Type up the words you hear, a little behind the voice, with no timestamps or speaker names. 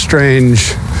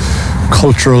strange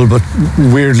cultural, but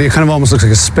weirdly, it kind of almost looks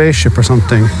like a spaceship or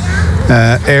something,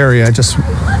 area just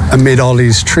amid all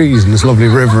these trees and this lovely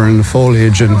river and the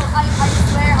foliage, and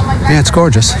yeah, it's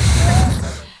gorgeous.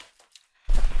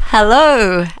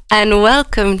 Hello and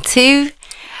welcome to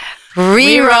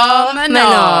Rira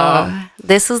Mano.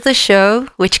 This is the show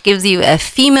which gives you a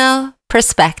female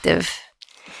perspective.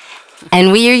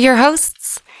 And we are your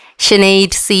hosts,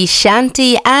 Sinead C.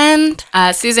 Shanty and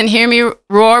Susan Hear Me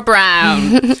Roar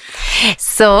Brown.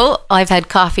 So I've had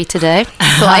coffee today.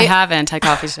 So I haven't had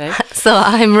coffee today. So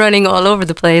I'm running all over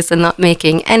the place and not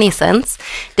making any sense.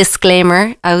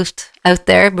 Disclaimer out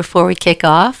there before we kick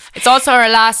off. It's also our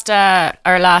last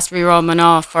Rira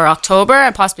Mano for October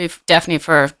and possibly definitely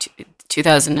for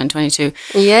 2022.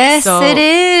 Yes, so, it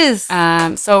is.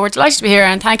 So we're delighted to be here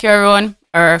and thank you everyone,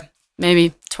 or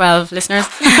maybe 12 listeners.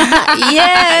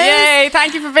 Yes. Yay,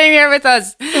 thank you for being here with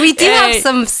us. We do have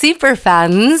some super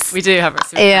fans. We do have our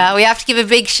super fans. We have to give a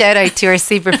big shout out to our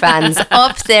super fans.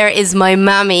 Up there is my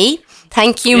mammy.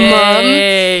 Thank you, Mum.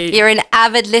 You're an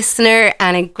avid listener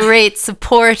and a great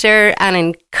supporter and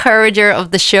encourager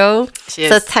of the show.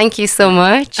 So thank you so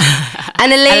much.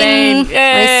 And Elaine,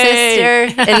 my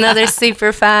sister, another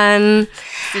super fan.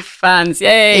 Super fans,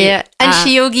 yay. Yeah. And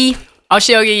Shiogi. Oh,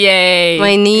 Shiogi, yay.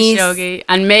 My niece. Shiogi.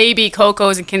 And maybe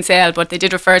Coco's and Kinsale, but they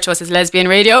did refer to us as lesbian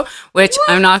radio, which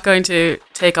I'm not going to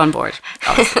take on board.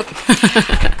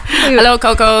 Hello,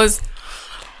 Coco's.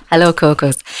 Hello,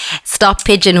 Cocos. Stop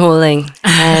pigeonholing.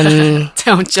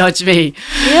 Don't judge me.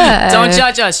 Yeah. Don't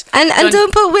judge us. And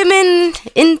don't put women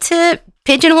into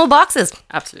pigeonhole boxes.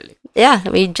 Absolutely. Yeah,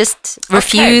 we just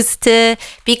refuse to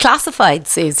be classified,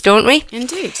 Suze, don't we?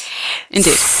 Indeed.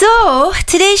 So,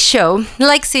 today's show,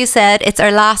 like Sue said, it's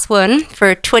our last one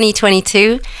for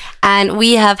 2022, and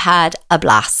we have had a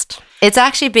blast. It's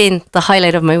actually been the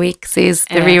highlight of my week, Suze,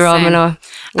 the Rira Mano.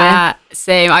 Yeah.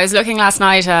 Same. I was looking last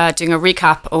night, doing a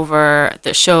recap over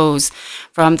the shows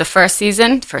from the first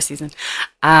season.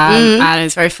 And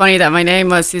it's very funny that my name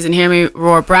was Susan Hear Me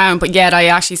Roar Brown, but yet I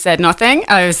actually said nothing.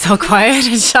 I was so quiet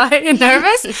and shy and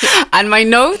nervous. And my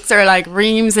notes are like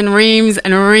reams and reams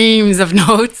and reams of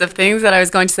notes of things that I was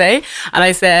going to say. And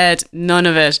I said none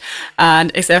of it,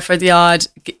 and except for the odd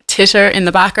titter in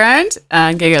the background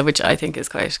and giggle, which I think is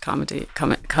quite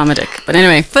comedic. But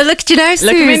anyway. But look at you now, Suze.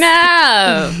 Look at me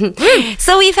now.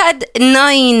 So we've had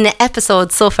 9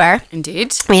 episodes so far.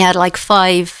 Indeed. We had like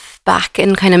 5 back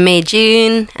in kind of May,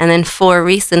 June, and then 4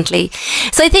 recently.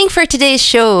 So I think for today's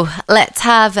show, let's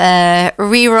have a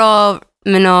Rira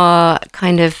Mano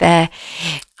kind of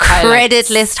credit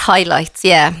list highlights.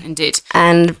 Yeah. Indeed.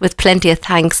 And with plenty of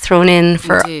thanks thrown in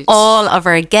for all of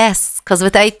our guests, because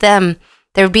without them,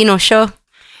 there would be no show.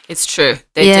 It's true.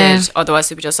 They did. Otherwise,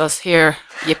 it would be just us here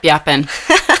yip-yapping.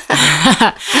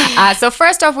 So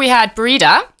first off, we had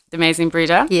Breda, the amazing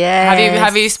Breda. Yeah.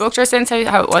 Have you spoke to her since?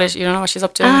 What is you don't know what she's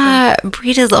up to?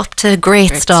 Breda's up to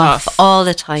great stuff all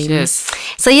the time. Yes.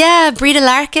 So yeah, Breda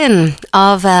Larkin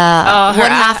of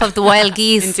one half of the Wild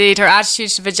Geese. Indeed, her attitude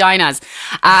to vaginas.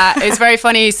 It was very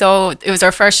funny. So it was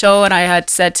our first show, and I had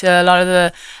said to a lot of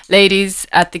the ladies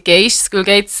at the school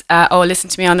gates, listen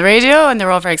to me on the radio, and they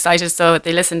were all very excited. So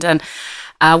they listened, and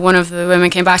one of the women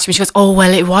came back to me. She goes, "Oh,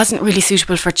 well, it wasn't really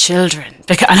suitable for children."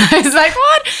 And I was like,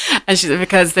 "What?" And she said,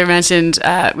 because they mentioned,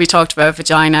 we talked about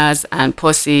vaginas and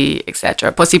pussy,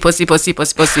 etc. Pussy,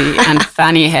 and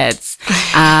fanny heads,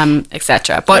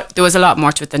 etc. But there was a lot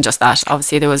more to it than just that.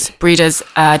 Obviously, there was Breda's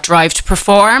drive to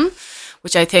perform,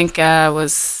 which I think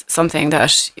was something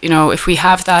that, if we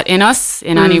have that in us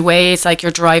in any way, it's like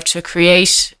your drive to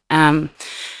create. It's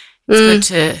good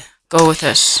to go with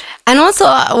it. And also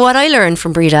what I learned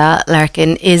from Breda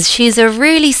Larkin is she's a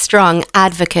really strong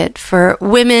advocate for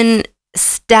women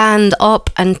stand up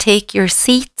and take your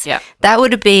seats. Yeah. That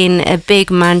would have been a big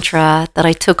mantra that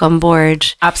I took on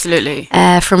board. Absolutely.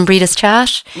 From Breda's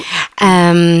chat.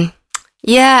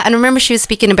 Yeah, and I remember she was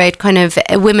speaking about kind of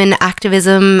women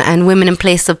activism and women in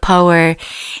place of power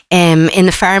in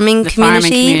the farming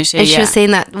community. And she was saying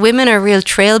that women are real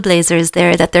trailblazers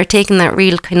there, that they're taking that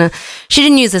real kind of, she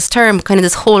didn't use this term, kind of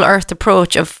this whole earth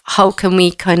approach of how can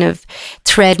we kind of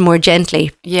tread more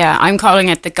gently. Yeah, I'm calling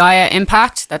it the Gaia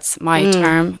impact. That's my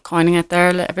term, coining it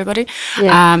there, everybody.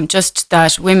 Yeah. Just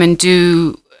that women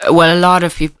do... a lot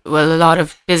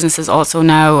of businesses also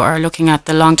now are looking at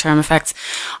the long-term effects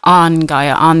on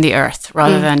Gaia, on the earth,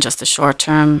 rather than just the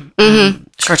short-term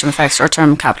effects,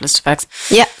 short-term capitalist effects.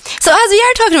 Yeah. So as we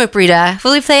are talking about Breda,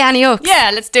 will we play Annie Oaks? Yeah,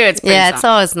 let's do it. It's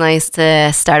always nice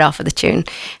to start off with a tune.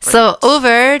 Brilliant. So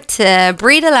over to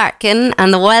Breda Larkin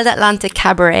and the Wild Atlantic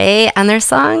Cabaret and their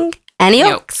song Annie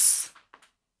Oaks.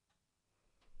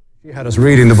 She had us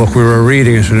reading the book. We were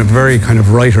reading it in a very kind of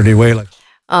writerly way. Like.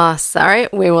 Oh, sorry.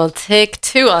 We will take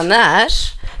 2 on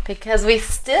that because we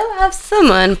still have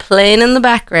someone playing in the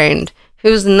background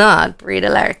who's not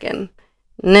Breda Larkin.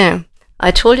 No,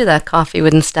 I told you that coffee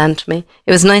wouldn't stand to me.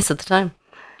 It was nice at the time.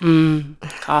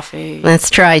 Coffee. Let's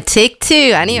try take 2.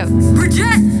 Anyhow.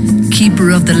 Bridget,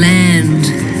 keeper of the land.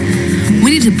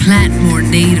 We need to plant more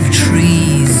native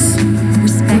trees.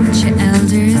 Respect your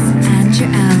elders and your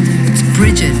elders. It's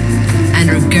Bridget and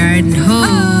her garden hose.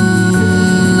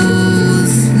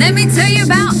 Let me tell you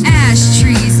about ash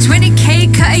trees. 20K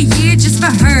cut a year just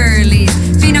for Hurleys.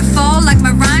 Finna fall like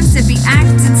my rhyme said be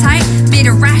acting tight. Made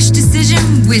a rash decision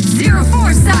with zero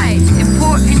foresight.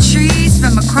 Important trees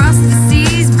from across the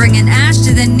seas, bringing ash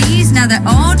to their knees. Now they're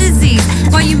all diseased.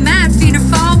 Why you mad, finna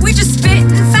fall? We just spitting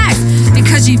facts.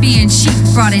 Because you being cheap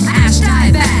brought in ash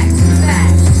dye back.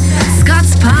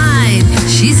 Scots pine,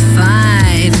 she's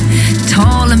fine.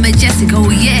 Tall and majestic, oh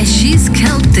yeah, she's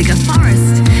Celtic. A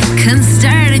forest can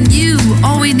start anew.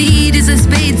 All we need is a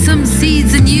spade, some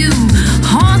seeds and you.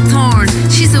 Hawthorn,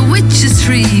 she's a witch's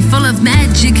tree, full of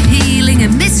magic, healing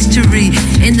and mystery.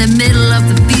 In the middle of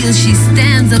the field she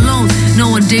stands alone. No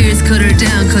one dares cut her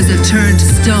down cause they're turned to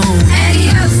stone.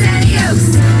 Adios,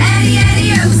 adios,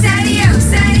 adios, adios,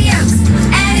 adios,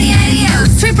 adios.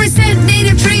 3%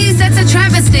 native trees, that's a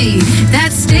travesty.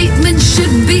 That statement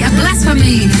should be a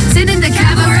blasphemy. Sit in the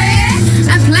cabaret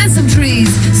and plant some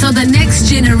trees so the next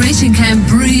generation can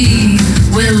breathe.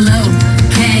 Willow,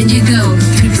 can you go?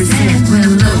 2%.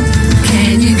 Willow,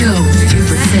 can you go?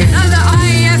 2%. Now the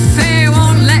IFA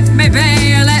won't let me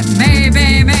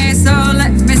be me, so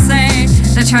let me say.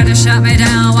 They try to shut me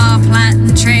down while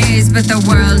planting trees, but the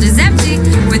world is empty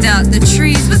without the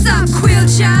trees. What's up, Quill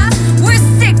Child? We're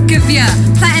sick of ya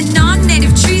planting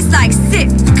non-native trees like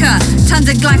Sitka. Tons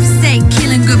of glyphosate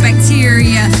killing good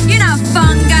bacteria. You're not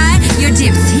fungi, you're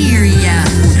diphtheria.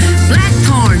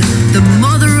 Blackthorn, the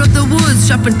mother of the woods,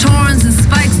 sharpen thorns and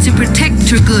spikes to protect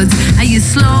her goods. Are you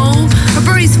slow? Her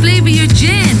berries flavor your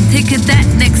gin. Think of that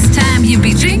next time you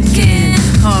be drinking.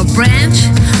 Her branch,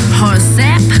 her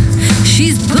sap,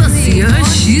 she's pussy or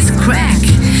she's crack.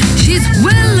 She's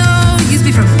willow, use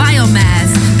me for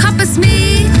biomass. Compass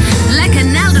me like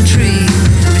an alder tree.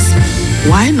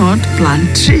 Why not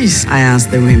plant trees? I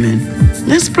asked the women.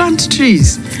 Let's plant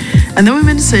trees. And the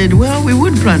women said, well, we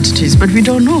would plant trees, but we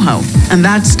don't know how. And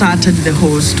that started the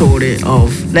whole story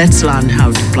of let's learn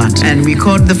how to plant. And we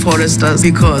called the foresters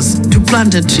because to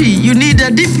plant a tree, you need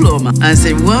a diploma. I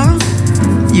said, well,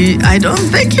 I don't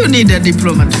think you need a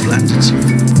diploma to plant a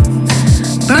tree.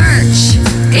 Birch,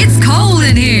 it's cold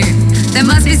in here. There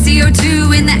must be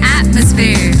CO2 in the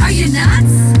atmosphere. Are you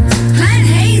nuts? Plant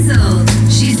hazel.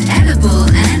 She's edible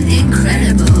and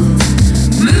incredible.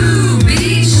 Moo,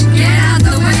 beach, get out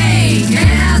the way. Get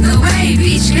out the way,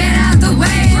 beach, get out the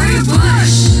way. For your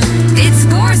bush. It's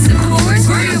coarse, of course.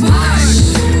 For your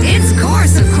bush. It's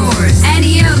coarse, of course.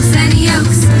 Any oaks, any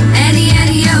oaks. Any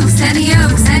oaks, any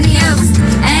oaks, any oaks.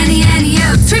 Any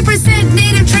oaks. 3%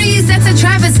 native trees, that's a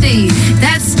travesty.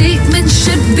 That statement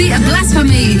should be a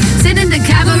blasphemy. Sit in the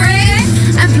cabaret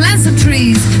and plant some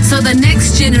trees so the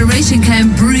next generation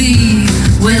can breathe.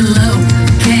 Willow,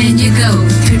 can you go?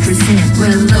 2%.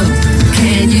 Willow,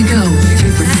 can you go?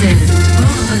 2%.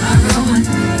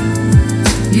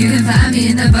 You can find me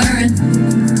in the burn.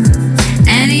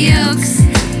 Any oaks,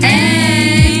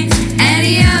 any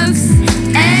oaks,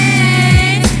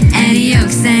 any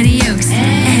oaks, any oaks,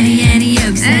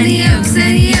 any oaks,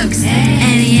 any oaks, any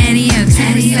oaks,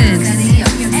 any oaks,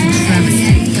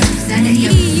 any oaks. The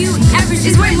EU average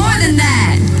is way more than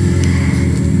that.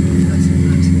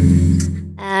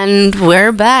 And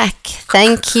we're back.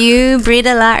 Thank you,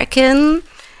 Breda Larkin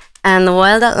and the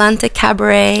Wild Atlantic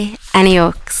Cabaret, Annie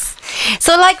Oaks.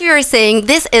 So like we were saying,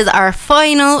 this is our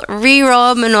final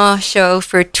Re-Raw Manaw show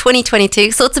for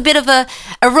 2022. So it's a bit of a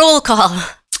roll call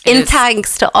in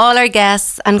thanks to all our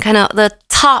guests and kind of the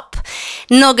top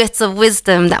nuggets of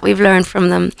wisdom that we've learned from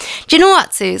them. Do you know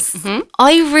what, Suze? Mm-hmm.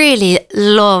 I really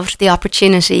loved the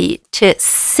opportunity to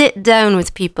sit down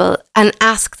with people and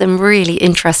ask them really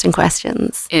interesting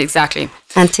questions. Exactly.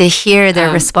 And to hear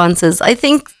their responses. I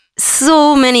think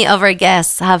so many of our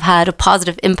guests have had a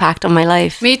positive impact on my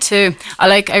life. Me too.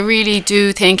 I really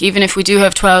do think, even if we do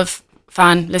have 12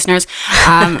 fan listeners,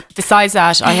 besides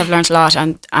that, I have learned a lot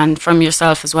and from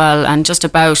yourself as well, and just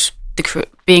about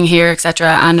being here,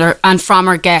 etc., and from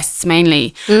our guests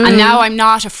mainly. And now I'm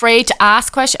not afraid to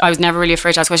ask questions. I was never really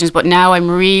afraid to ask questions, but now I'm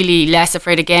really less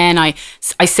afraid again. I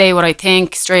say what I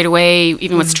think straight away,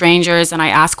 even with strangers, and I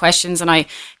ask questions, and I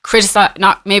criticize,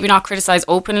 not criticize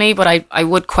openly, but I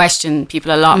would question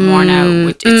people a lot more now.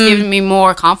 It's given me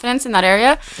more confidence in that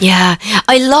area. Yeah,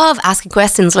 I love asking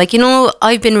questions. Like,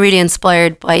 I've been really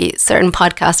inspired by certain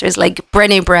podcasters like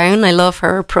Brené Brown. I love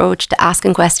her approach to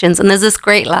asking questions. And there's this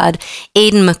great lad,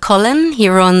 Aidan McCullen. He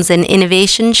runs an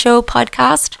innovation show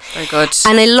podcast. Very good.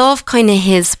 And I love kind of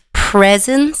his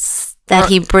presence that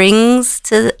he brings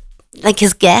to like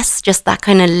his guests, just that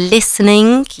kind of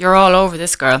listening. You're all over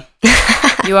this, girl.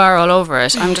 You are all over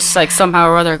it. I'm just like somehow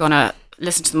or other going to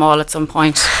listen to them all at some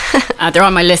point. They're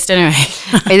on my list anyway.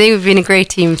 I think we've been a great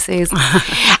team, Suze.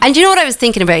 And you know what I was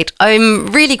thinking about? I'm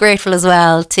really grateful as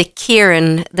well to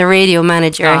Kieran, the radio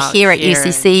manager here at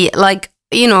UCC. Like,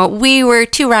 we were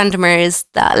two randomers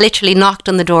that literally knocked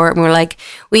on the door and were like,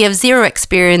 we have zero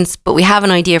experience, but we have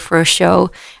an idea for a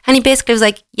show. And he basically was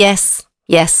like, yes.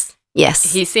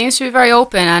 He seems to be very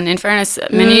open, and in fairness,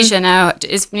 Manisha now,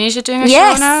 is Manisha doing a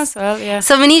show now as well? Yeah.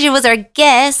 So Manisha was our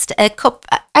guest.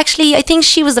 Actually, I think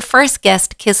she was the first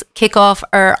guest to kick off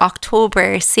our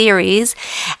October series.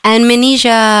 And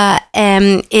Manisha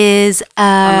is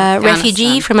a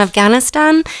refugee from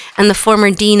Afghanistan and the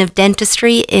former Dean of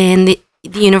Dentistry in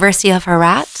the University of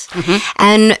Herat.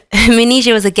 And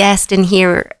Manisha was a guest in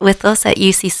here with us at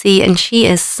UCC, and she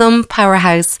is some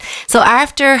powerhouse. So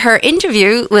after her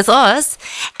interview with us,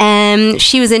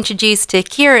 she was introduced to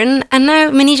Kieran, and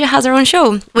now Manisha has her own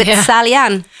show with Sally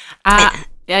Ann.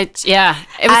 Yeah.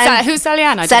 It was who's Sally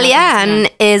Ann? Sally Ann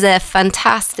is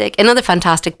another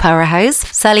fantastic powerhouse.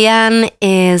 Sally Ann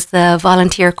is the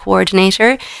volunteer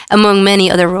coordinator, among many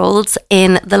other roles,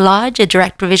 in The Lodge, a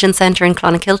direct provision centre in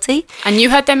Clonakilty. And you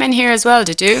had them in here as well,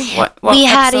 did you? What we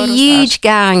had a huge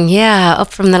gang,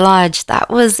 up from The Lodge. That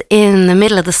was in the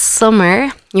middle of the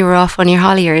summer. You were off on your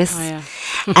holidays. Oh,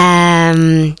 yeah.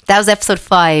 That was episode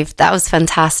 5. That was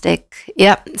fantastic.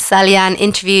 Yep. Sally Ann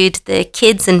interviewed the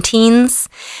kids and teens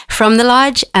from The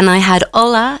Lodge, and I had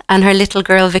Ulla and her little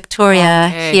girl Victoria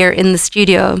here in the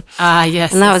studio.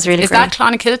 Yes. And that was really great. Is that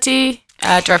Clonakilty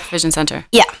Direct Provision Centre?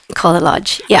 Yeah, call The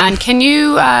Lodge. Yeah. And can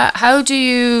you, how do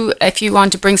you, if you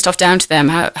want to bring stuff down to them,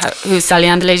 who's Sally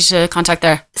Ann the lady to contact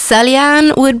there? Sally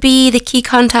Ann would be the key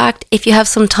contact if you have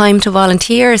some time to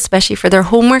volunteer, especially for their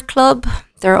homework club.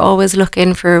 They're always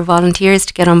looking for volunteers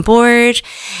to get on board.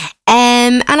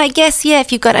 And I guess,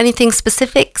 if you've got anything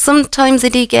specific, sometimes they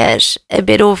do get a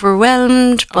bit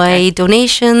overwhelmed by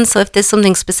donations. So if there's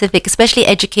something specific, especially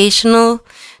educational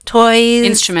toys.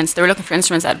 Instruments. They were looking for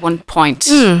instruments at one point.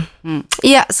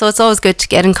 Yeah, so it's always good to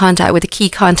get in contact with a key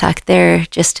contact there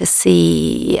just to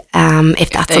see if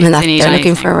that's something that they're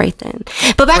looking for right then.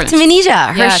 But back to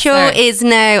Manisha. Her show is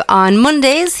now on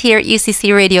Mondays here at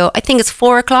UCC Radio. I think it's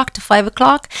 4 o'clock to 5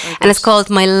 o'clock. And it's called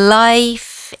My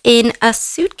Life in a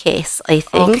Suitcase, I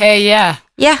think. Okay, yeah.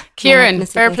 Yeah. Kieran,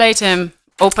 fair play to him.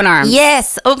 Open arms.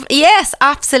 Yes,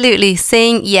 absolutely.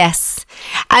 Saying yes.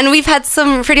 And we've had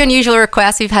some pretty unusual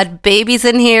requests. We've had babies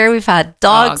in here. We've had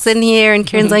dogs in here. And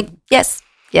Kieran's like, yes,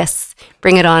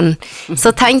 bring it on.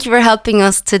 So thank you for helping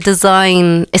us to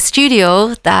design a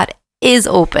studio that is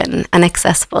open and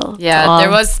accessible. Yeah,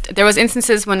 there was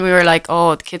instances when we were like,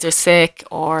 oh, the kids are sick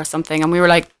or something. And we were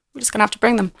like, we're just going to have to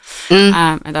bring them.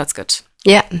 And that's good.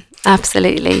 Yeah,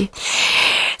 absolutely.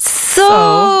 So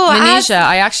Manisha,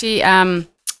 I actually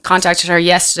contacted her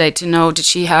yesterday to know, did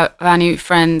she have any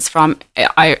friends from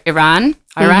Iran,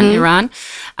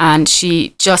 and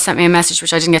she just sent me a message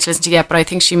which I didn't get to listen to yet, but I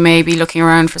think she may be looking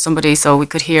around for somebody so we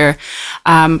could hear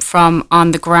from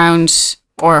on the ground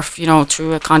or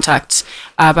through a contact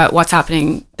about what's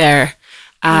happening there,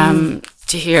 to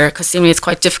hear, because seemingly it's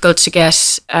quite difficult to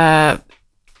get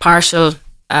partial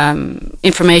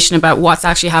information about what's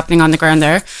actually happening on the ground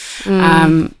there.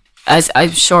 As I'm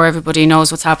sure everybody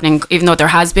knows what's happening, even though there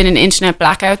has been an internet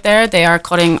blackout there,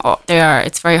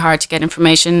 it's very hard to get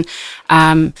information.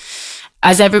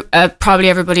 As probably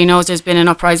everybody knows, there's been an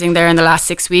uprising there in the last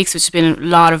 6 weeks, which has been a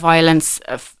lot of violence,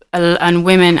 and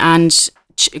women and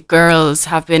girls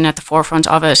have been at the forefront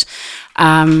of it.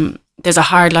 There's a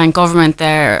hardline government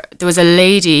there. There was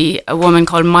a woman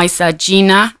called Maisa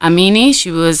Jina Amini. She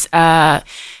was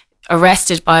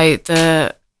arrested by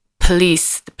the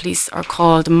police. The police are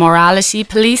called morality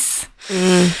police,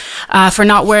 for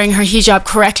not wearing her hijab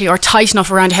correctly or tight enough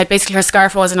around her head. Basically, her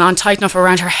scarf wasn't on tight enough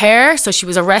around her hair, so she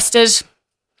was arrested.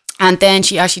 And then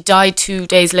she actually died 2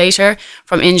 days later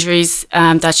from injuries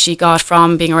that she got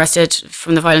from being arrested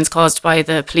from the violence caused by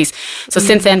the police. So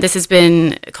since then, this has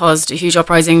been caused a huge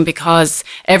uprising because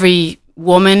every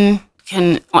woman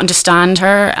can understand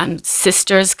her, and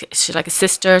sisters, she's like a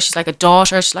sister, she's like a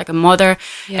daughter, she's like a mother.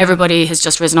 Everybody has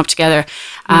just risen up together.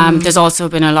 There's also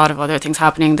been a lot of other things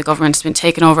happening. The government's been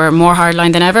taken over, more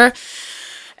hardline than ever,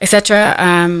 etc.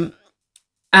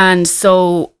 And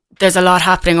so there's a lot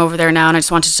happening over there now, and I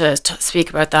just wanted to speak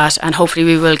about that, and hopefully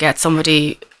we will get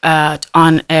somebody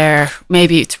on air,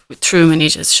 maybe through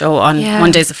Manisha's show on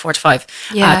Mondays at 4 to 5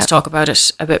 to talk about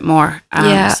it a bit more.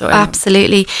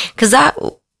 Absolutely, because that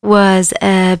was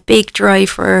a big drive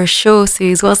for our show,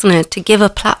 Suze, wasn't it? To give a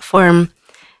platform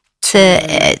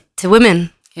to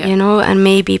women. You know, and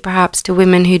maybe perhaps to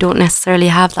women who don't necessarily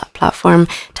have that platform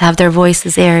to have their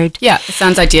voices aired. Yeah, it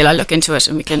sounds ideal. I'll look into it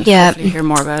and we can hopefully hear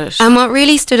more about it. And what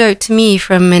really stood out to me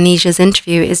from Manisha's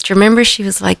interview is, do you remember she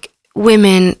was like,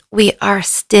 women, we are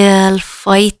still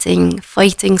fighting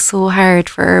so hard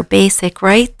for our basic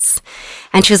rights.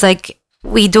 And she was like,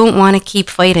 we don't want to keep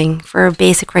fighting for our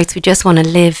basic rights. We just want to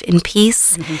live in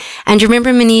peace. And do you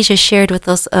remember Manisha shared with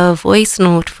us a voice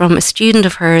note from a student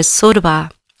of hers,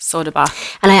 Sodaba.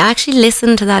 And I actually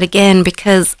listened to that again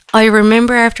because I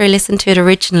remember after I listened to it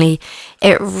originally,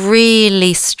 it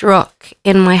really struck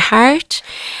in my heart.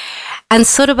 And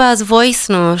Sodaba's voice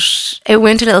note, it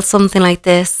went a little something like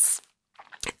this.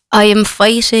 I am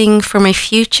fighting for my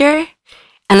future,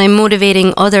 and I'm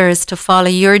motivating others to follow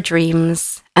your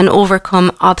dreams and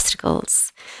overcome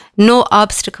obstacles. No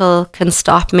obstacle can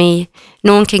stop me.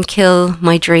 No one can kill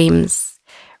my dreams.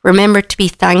 Remember to be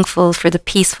thankful for the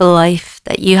peaceful life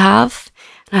that you have.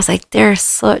 And I was like, they're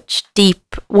such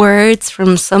deep words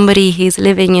from somebody who's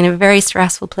living in a very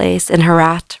stressful place in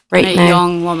Herat right now. A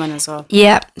young woman as well.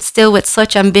 Yeah, still with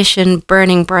such ambition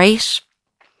burning bright.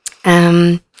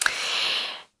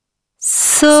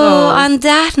 So on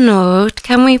that note,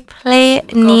 can we play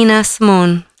Nina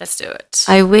Simone? Let's do it.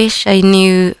 I wish I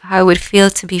knew how it would feel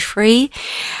to be free.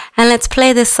 And let's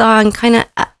play this song kind of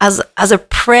as a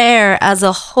prayer, as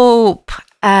a hope,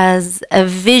 as a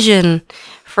vision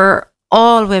for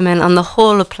all women on the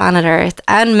whole of planet Earth,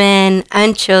 and men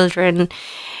and children,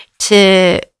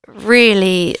 to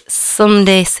really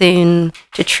someday soon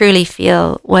to truly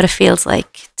feel what it feels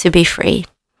like to be free.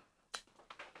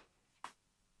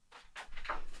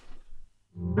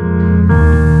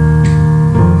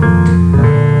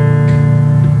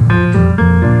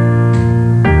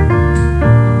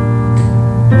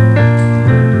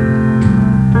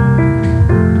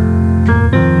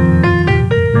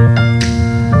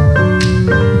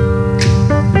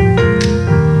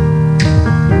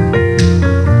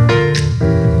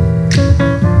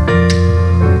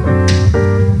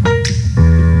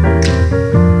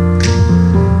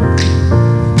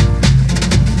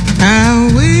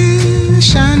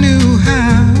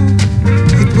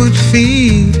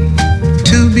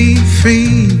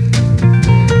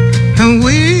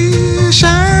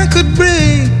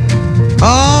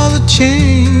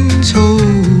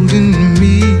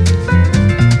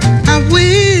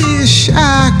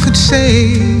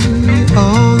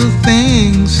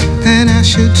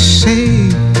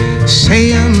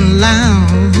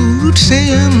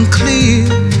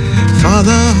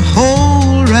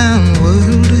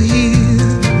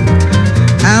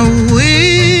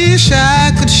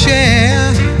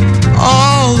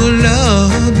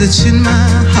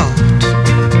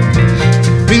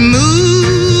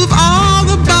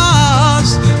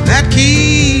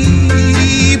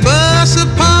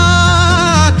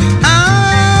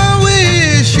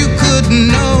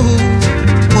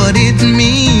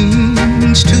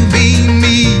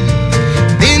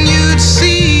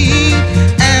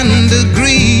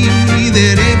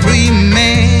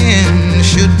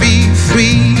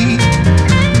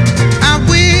 I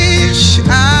wish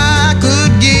I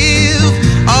could give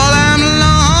all I'm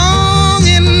long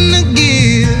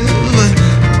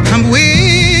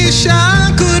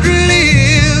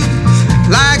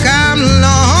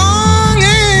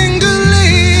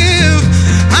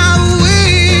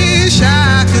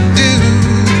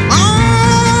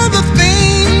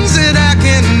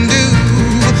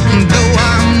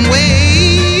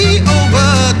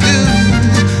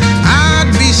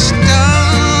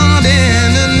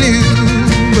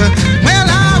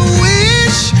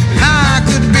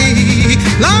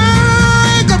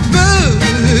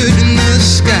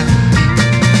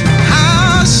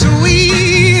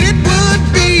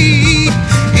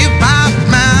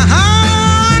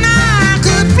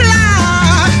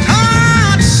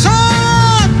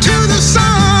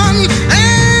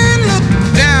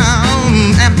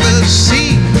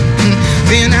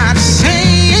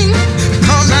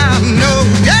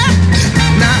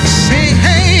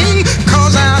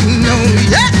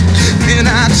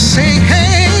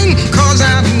sing, 'cause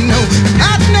I know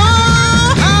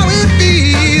how it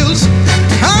feels.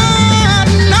 I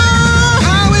know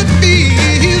how it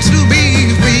feels to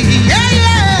be free. Yeah,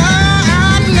 yeah,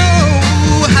 I know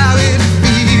how it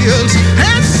feels.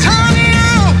 It's time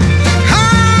now.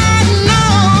 I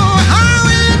know how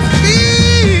it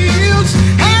feels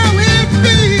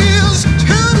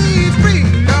to be free.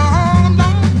 Lord,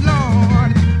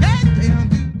 Lord, Lord.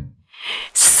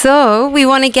 So we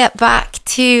want to get back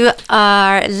to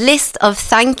our list of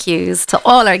thank yous to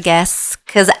all our guests,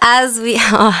 because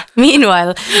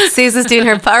meanwhile, Susan's doing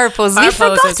her power poses. We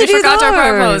forgot to do those. Our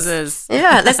power poses.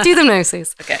 Yeah, let's do them now,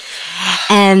 Sus. Okay.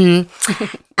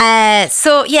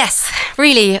 So yes,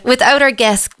 really, without our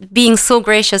guests being so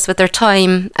gracious with their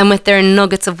time and with their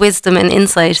nuggets of wisdom and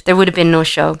insight, there would have been no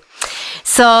show.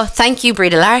 So thank you,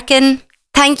 Breda Larkin.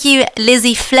 Thank you,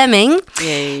 Lizzie Fleming.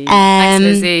 Yay. Thanks,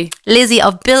 Lizzie. Lizzie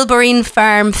of Bilberine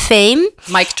Farm fame.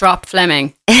 Mic drop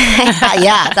Fleming.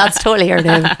 Yeah, that's totally her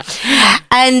name.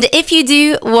 And if you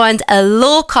do want a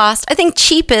low cost, I think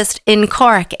cheapest in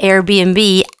Cork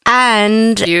Airbnb,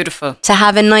 and beautiful, to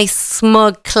have a nice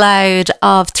smug cloud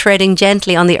of treading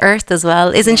gently on the earth as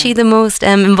well. Isn't she the most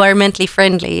environmentally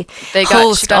friendly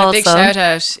host? She got a big shout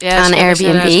out on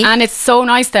Airbnb. And it's so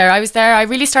nice there. I was there. I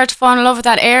really started to fall in love with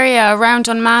that area around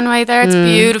Dunmanway there. It's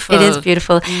beautiful. It is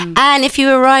beautiful. And if you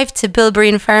arrive to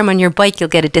Bilberine Farm on your bike, you'll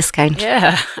get a discount.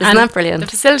 Yeah. Isn't that brilliant? The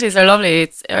facilities are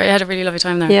lovely. I had a really lovely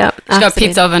time there. Yeah, she's got a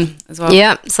pizza oven as well.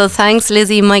 Yeah, so thanks,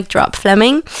 Lizzie, Mic Drop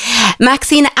Fleming.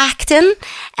 Maxine Acton,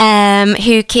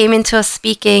 who came into us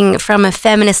speaking from a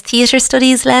feminist theatre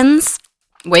studies lens.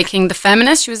 Waking the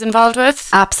Feminist she was involved with.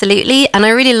 Absolutely. And I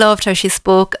really loved how she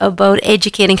spoke about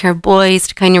educating her boys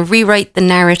to kind of rewrite the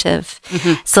narrative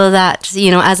so that,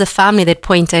 as a family, they'd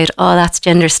point out, oh, that's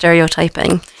gender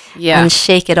stereotyping. Yeah. And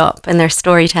shake it up in their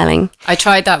storytelling. I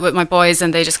tried that with my boys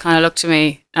and they just kind of looked at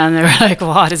me and they were like,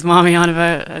 what is mommy on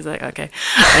about? I was like, okay.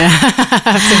 I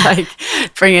have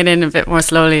to bring it in a bit more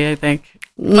slowly, I think.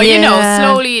 But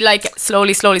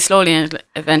slowly, and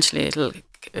eventually it'll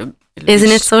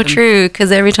Isn't it so true?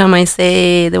 Because every time I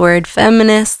say the word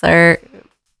feminist or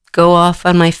go off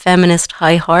on my feminist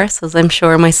high horse, as I'm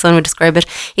sure my son would describe it,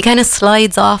 he kind of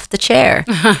slides off the chair.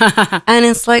 And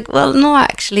it's like, well, no,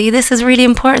 actually, this is really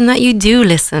important that you do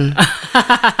listen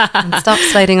and stop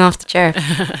sliding off the chair.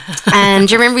 And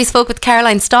do you remember we spoke with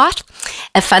Caroline Stott,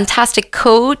 a fantastic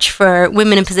coach for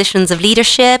women in positions of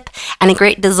leadership and a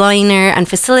great designer and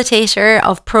facilitator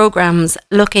of programs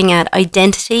looking at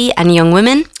identity and young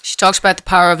women. She talked about the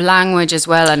power of language as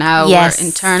well and how we're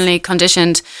internally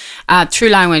conditioned through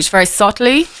language very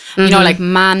subtly, like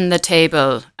man the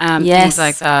table, things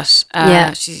like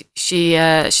that. She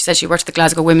said she worked at the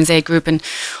Glasgow Women's Aid Group and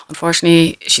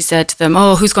unfortunately she said to them,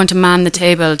 oh, who's going to man the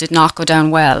table did not go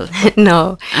down well.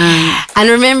 No. And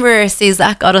remember, see,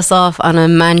 that got us off on a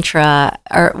mantra,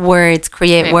 or words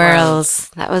create worlds.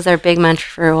 That was our big mantra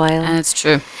for a while. And it's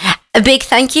true. A big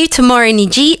thank you to Maureen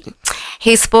Nijit,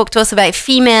 who spoke to us about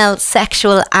female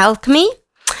sexual alchemy.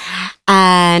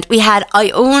 And we had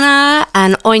Iona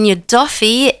and Anya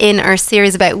Duffy in our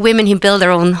series about women who build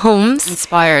their own homes.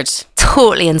 Inspired.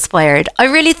 Totally inspired. I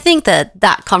really think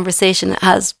that conversation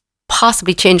has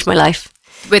possibly changed my life.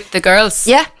 With the girls?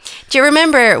 Yeah. Do you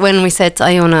remember when we said to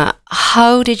Iona,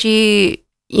 how did you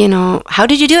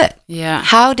do it? Yeah.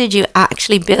 How did you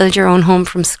actually build your own home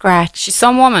from scratch? She's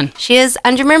some woman. She is.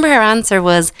 And do you remember her answer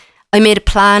was, I made a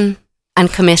plan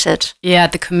and committed. Yeah,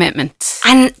 the commitment.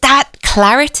 And that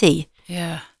clarity.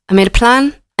 Yeah. I made a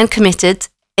plan and committed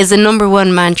is the number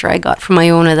one mantra I got from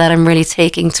Iona that I'm really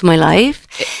taking to my life.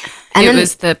 It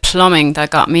was the plumbing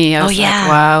that got me. I was like,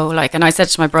 wow. And I said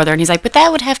to my brother, and he's like, but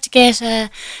that would have to get,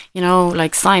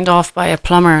 signed off by a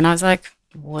plumber. And I was like,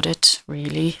 would it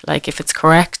really? If it's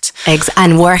correct?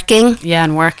 And working. Yeah,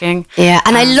 and working. Yeah,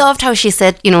 and I loved how she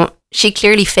said, she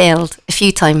clearly failed a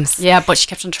few times. Yeah, but she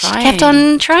kept on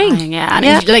trying. Yeah,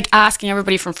 and asking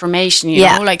everybody for information, you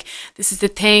know, this is the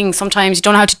thing. Sometimes you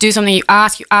don't know how to do something. You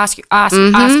ask,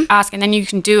 and then you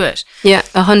can do it. Yeah,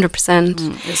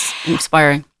 100%. It's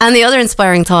inspiring. And the other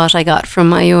inspiring thought I got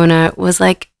from Iona was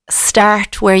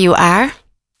start where you are.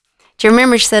 Do you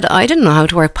remember she said, I didn't know how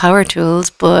to work power tools,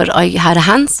 but I had a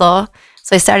handsaw.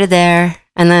 So I started there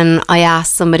and then I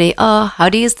asked somebody, oh, how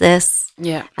do you use this?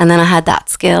 Yeah. And then I had that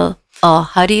skill. Oh,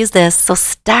 how to use this. So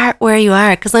start where you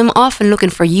are, because I'm often looking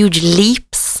for huge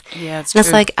leaps. Yeah, it's and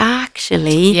true. It's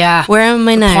actually, where am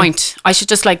I now? Point. I should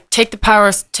just take the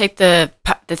powers, take the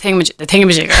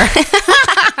thingamajigger,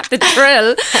 the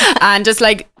drill, and just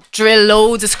drill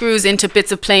loads of screws into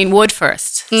bits of plain wood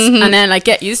first, and then like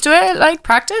get used to it, like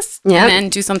practice, Yeah. and then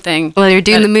do something. Well, you're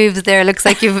doing the moves there. Looks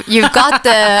like you've got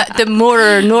the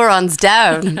motor neurons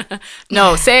down.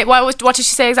 No, say what did she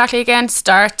say exactly again?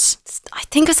 Start I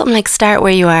think it's something like start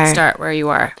where you are. where you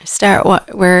are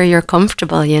Start where you're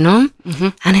comfortable, you know?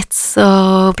 And it's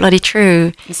so bloody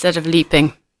true. instead of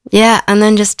leaping. Yeah, and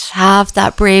then just have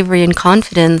that bravery and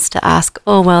confidence to ask,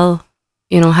 oh, well,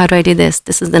 you know, how do I do this?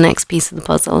 This is the next piece of the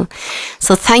puzzle.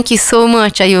 So thank you so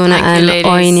much, Iona Thank you, and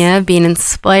ladies. Oinia, being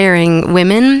inspiring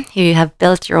women who have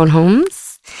built your own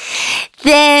homes.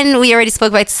 Then we already spoke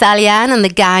about Sally Ann and the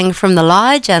gang from the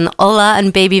lodge, and Ulla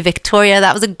and baby Victoria.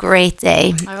 That was a great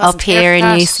day I up wasn't here in for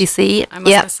that. UCC. I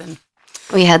must Yep. listen.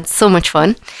 We had so much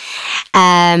fun.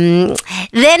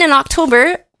 Then in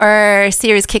October, our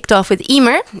series kicked off with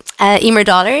Emer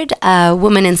Dollard, a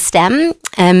woman in STEM,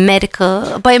 a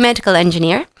biomedical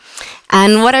engineer.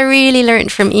 And what I really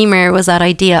learned from Emer was that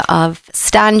idea of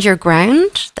stand your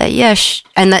ground,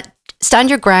 stand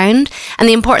your ground, and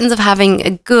the importance of having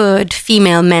a good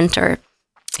female mentor.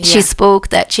 She Yeah. spoke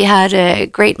that she had a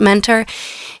great mentor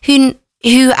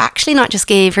who actually not just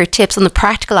gave her tips on the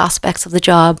practical aspects of the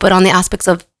job, but on the aspects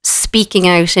of speaking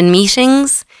out in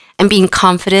meetings and being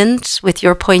confident with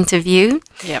your point of view.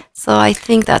 Yeah. So I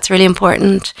think that's really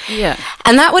important. Yeah.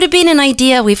 And that would have been an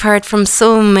idea we've heard from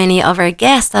so many of our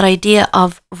guests, that idea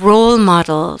of role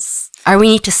models. Or we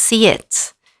need to see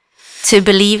it to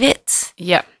believe it.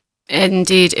 Yeah.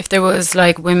 Indeed, if there was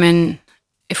like women,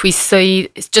 if we see,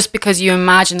 it's just because you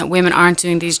imagine that women aren't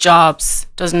doing these jobs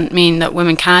doesn't mean that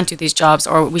women can't do these jobs,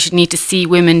 or we should need to see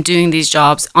women doing these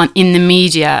jobs in the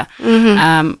media.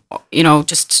 You know,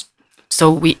 just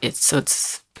so it's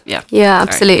yeah. Yeah, Sorry.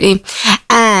 absolutely.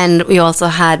 And we also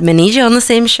had Manija on the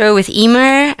same show with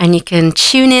Emer, and you can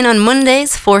tune in on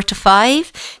Mondays 4 to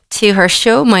 5 to her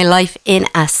show, My Life in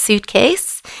a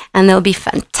Suitcase. And there'll be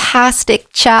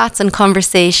fantastic chats and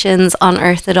conversations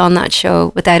unearthed on that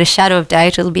show. Without a shadow of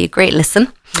doubt, it'll be a great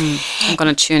listen. I'm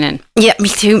going to tune in. Yeah, me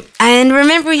too. And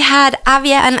remember, we had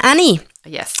Avia and Annie,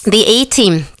 Yes. the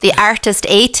A-team, the artist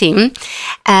A-team.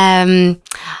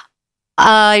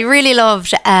 I really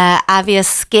loved Avia's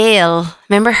scale.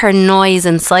 Remember her noise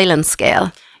and silence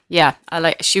scale? Yeah,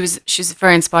 she's a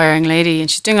very inspiring lady, and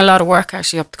she's doing a lot of work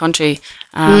actually up the country.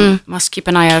 Must keep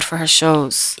an eye out for her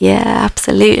shows. Yeah,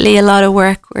 absolutely. A lot of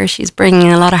work where she's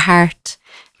bringing a lot of heart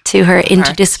to her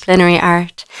interdisciplinary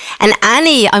art. And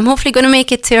Annie, I'm hopefully going to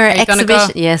make it to her you gonna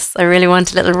exhibition. go? Yes, I really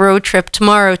want a little road trip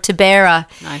tomorrow to Beara.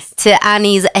 Nice. To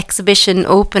Annie's exhibition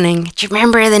opening. Do you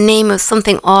remember the name of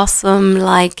something awesome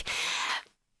like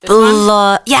This one?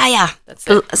 blood? Yeah. That's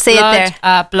it. Say Blood, it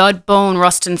there. Blood, bone,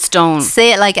 rust and stone.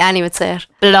 Say it like Annie would say it.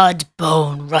 Blood,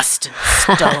 bone, rust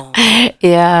and stone.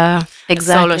 Yeah,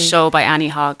 exactly. Solo show by Annie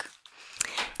Hogg.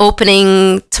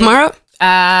 Opening tomorrow?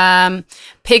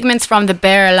 Pigments from the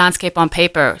Beara landscape on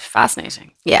paper.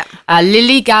 Fascinating. Yeah.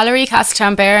 Lily Gallery,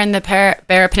 Castletown Beara in the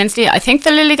Beara Peninsula. I think the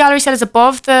Lily Gallery set is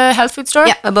above the health food store.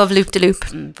 Yeah, above Loop de Loop.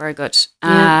 Very good.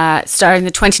 Starting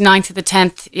the 29th to the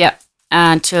 10th. Yeah.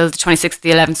 Until the 26th to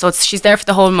the 11th. So she's there for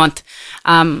the whole month.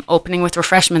 Opening with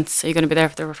refreshments. Are you going to be there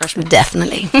for the refreshments?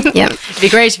 Definitely. Yeah. It'd be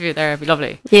great if you were there. It'd be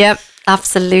lovely. Yep,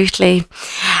 absolutely.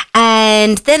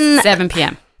 And then 7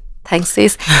 p.m. thanks,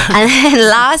 Sis. And then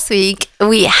last week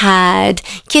we had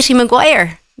Kitty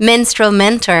Maguire, menstrual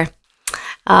mentor.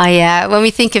 Oh yeah, when we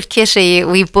think of Kitty,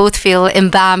 we both feel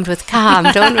embalmed with calm,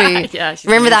 don't we? Yeah, she's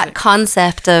Remember amazing. that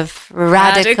concept of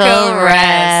radical Radical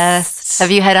rest. Have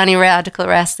you had any radical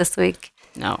rest this week?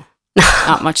 No,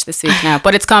 not much this week now,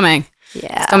 but it's coming.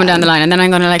 Yeah. It's coming down the line, and then I'm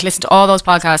going to listen to all those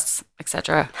podcasts,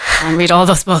 etc., and read all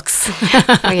those books.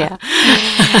 Oh, yeah.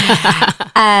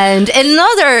 And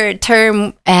another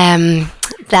term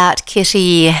that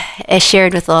Kitty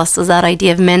shared with us was that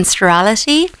idea of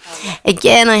menstruality.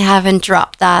 Again, I haven't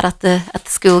dropped that at the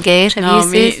school gate.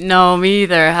 Have you, Sus? No, me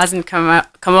either. It hasn't come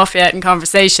up yet in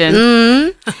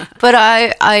conversation. But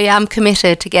I am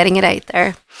committed to getting it out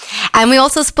there. And we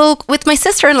also spoke with my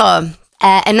sister-in-law,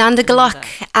 Ananda Galak,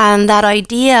 and that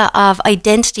idea of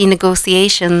identity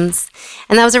negotiations.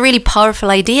 And that was a really powerful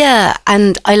idea.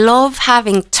 And I love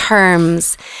having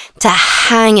terms to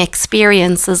hang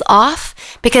experiences off,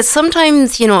 because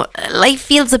sometimes, life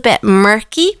feels a bit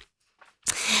murky.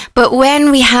 But when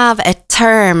we have a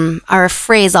term or a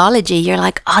phraseology, you're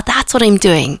like, oh, that's what I'm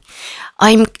doing.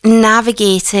 I'm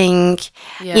navigating,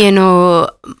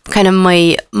 kind of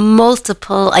my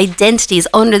multiple identities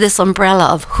under this umbrella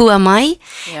of who am I?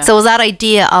 Yeah. So that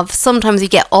idea of sometimes we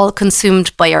get all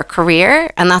consumed by our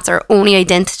career and that's our only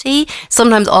identity.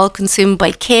 Sometimes all consumed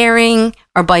by caring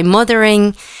or by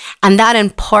mothering. And that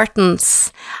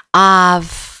importance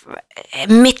of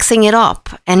mixing it up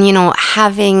and, you know,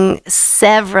 having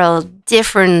several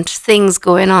different things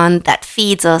going on that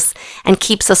feeds us and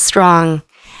keeps us strong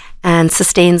and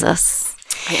sustains us.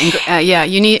 We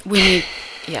need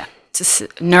to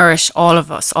nourish all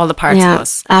of us, all the parts of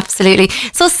us. Absolutely.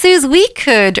 So, Suze, we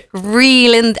could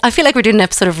reel in. I feel like we're doing an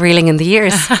episode of Reeling in the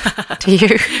Years. Do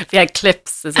you? We had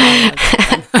clips as well.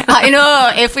 I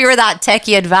know. If we were that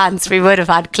techie advanced, we would have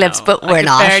had clips, but we're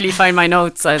not. I could barely find my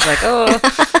notes. I was like,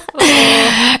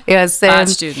 Yes, bad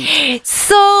student.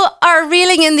 So our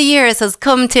Reeling in the Years has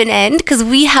come to an end because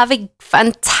we have a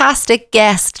fantastic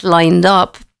guest lined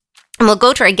up. And we'll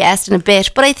go to our guest in a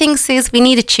bit. But I think, Suze, we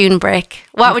need a tune break.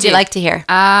 What would you like to hear?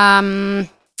 I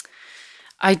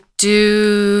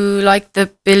do like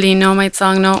the Billy No Mate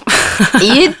song, no?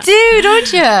 You do,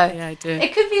 don't you? Yeah, I do.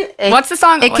 It could be... What's the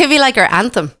song? It could be like our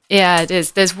anthem. Yeah, it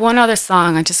is. There's one other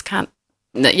song. I just can't...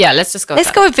 Yeah, let's just go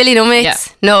Let's go with Billy No Mates.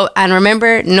 Yeah. No, and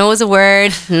remember, no is a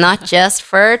word, not just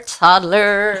for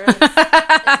toddlers.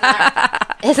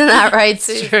 Isn't that right,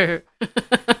 Sue? True.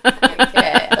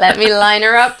 Okay, let me line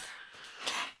her up.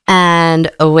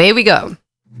 And away we go.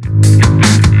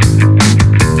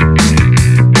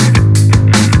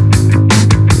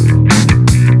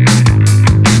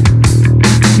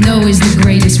 No is the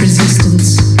greatest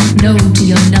resistance. No to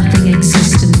your nothing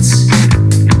existence.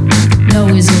 No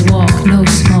is a walk, no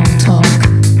small talk.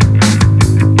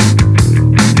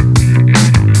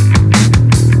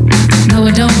 No,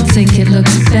 I don't think it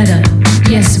looks better.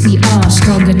 Yes, we are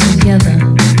stronger together.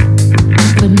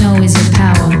 But no is a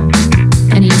power.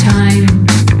 Anytime,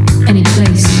 any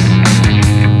place.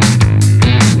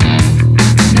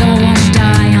 No, I won't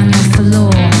die on your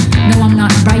floor. No, I'm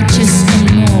not righteous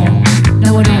anymore.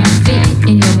 No, I don't fit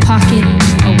in your pocket.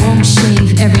 I won't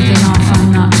shave everything off.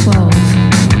 I'm not 12.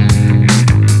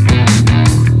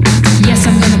 Yes,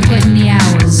 I'm gonna put in the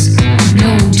hours.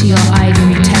 No to your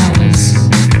ivory towers.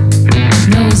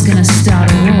 No's gonna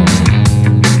start a war.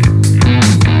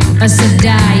 I said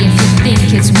die if you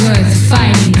think it's worth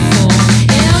fighting for.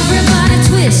 Everybody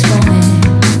twist for me.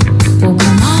 Oh,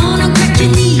 come on and crack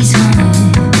your knees, honey.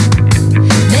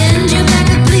 Bend your back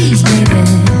up, please, baby.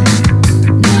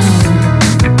 No.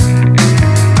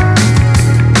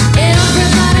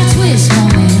 Everybody twist for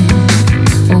me.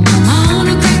 Oh, come on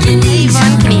and crack your knees, Yvonne,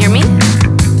 honey. can you hear me?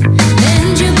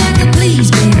 Bend your back up,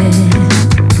 please, baby.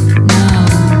 No.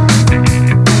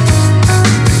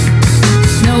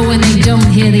 No, when they don't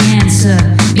hear the answer.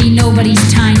 Be nobody's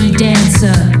tiny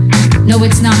dancer. No,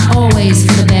 it's not always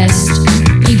for the best.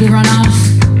 People run off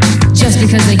just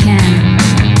because they can.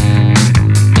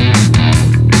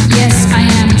 Yes, I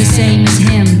am the same as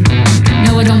him.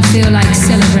 No, I don't feel like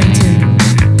celebrating.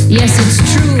 Yes, it's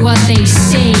true what they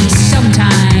say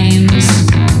sometimes.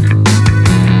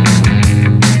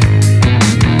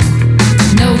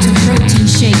 No to protein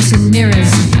shakes and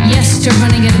mirrors. Yes to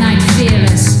running at night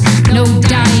fearless. No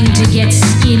dying to get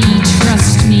skinny,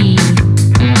 trust me.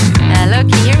 Hello, can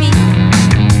you hear me?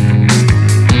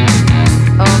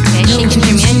 Okay, No she to can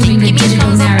hear me. consuming the Give me a digital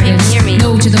thumbs up if you can narratives. hear me.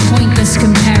 No to the pointless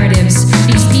comparatives.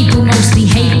 These people mostly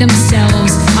hate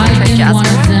themselves. I've Try been jazz one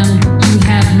of now. them. You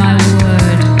have my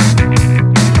word.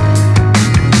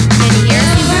 Can you hear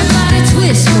me? Everybody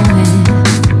twist for me.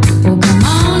 Oh, come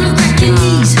on and crack your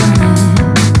knees for me.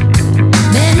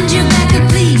 Bend your back up,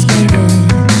 please, baby.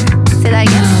 Say that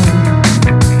again.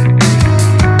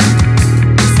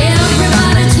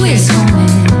 Everybody twist for me.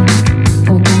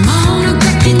 Oh, come on and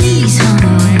crack your knees for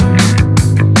me.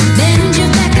 Bend your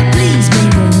back up, please,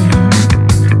 baby.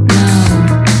 No.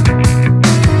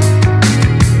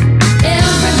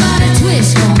 Everybody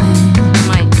twist for me.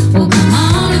 My. Oh, come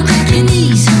on and crack your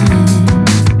knees for me.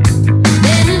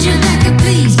 Bend your back up,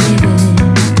 please, baby.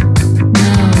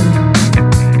 No.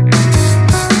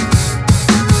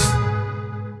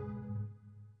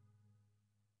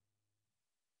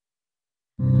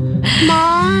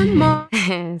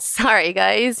 Sorry,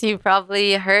 guys. You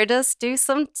probably heard us do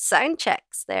some sound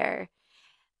checks there.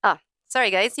 Oh, sorry,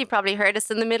 guys. You probably heard us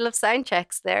in the middle of sound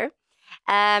checks there.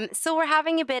 So we're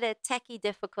having a bit of techie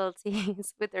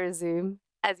difficulties with our Zoom,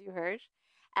 as you heard.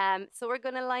 So we're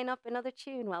going to line up another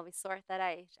tune while we sort that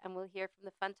out, and we'll hear from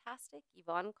the fantastic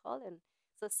Yvonne Cullen.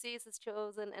 So Suze has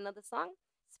chosen another song,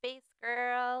 Space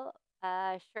Girl,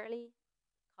 Shirley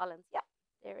Collins. Yeah,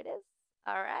 there it is.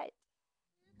 All right.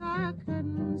 I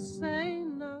couldn't say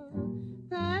no,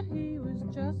 that he was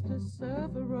just a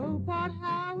server robot.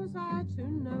 How was I to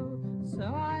know? So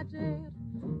I did.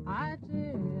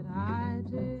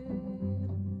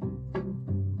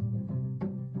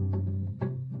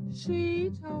 She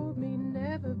told me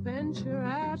never venture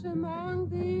out among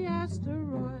the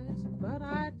asteroids, but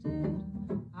I did.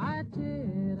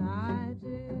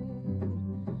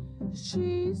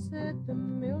 She said the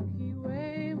Milky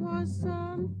Way was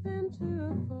something to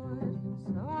avoid.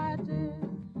 So I did.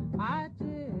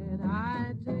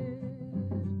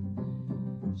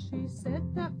 She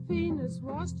said that Venus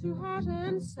was too hot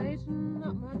and Satan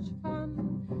not much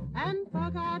fun, and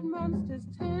bug-eyed monsters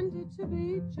tended to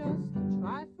be just a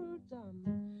trifle dumb.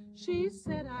 She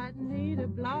said I'd need a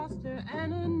blaster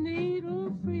and a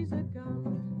needle freezer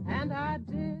gun, and I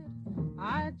did.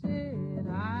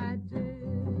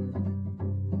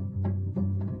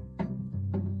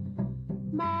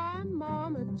 My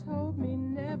mama told me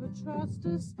never trust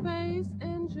a space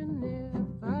engineer,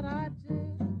 but I did.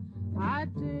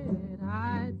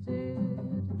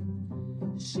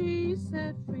 She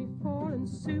said free falling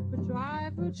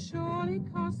superdrive would surely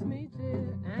cost me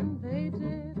dear, and they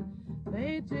did.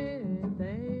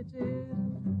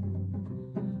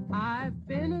 I've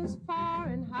been as far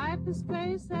in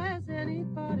hyperspace as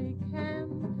anybody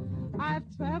can. I've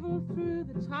traveled through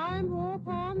the time warp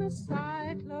on the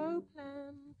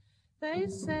cycloplan. They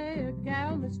say a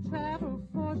gal must travel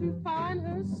for to find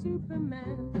her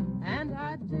Superman, and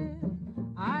I did.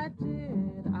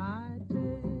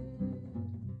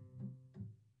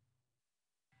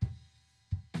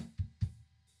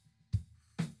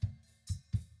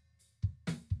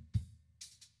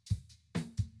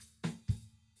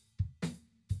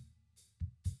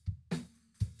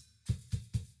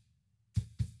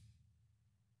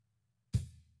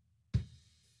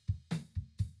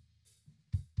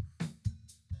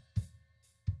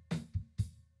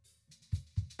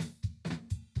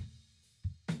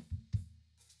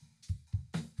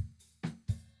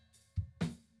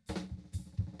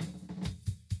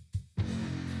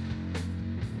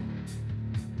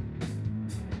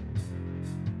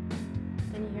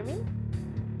 Can you hear me?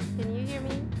 Can you hear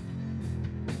me?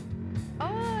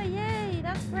 Oh, yay,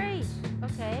 that's great.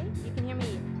 Okay, you can hear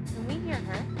me. Can we hear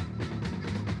her?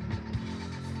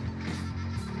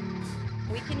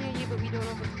 We can hear you, but we don't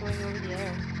know what's going over the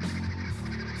air.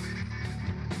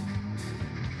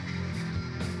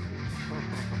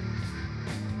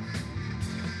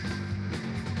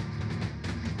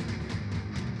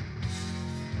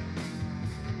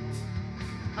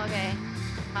 Okay.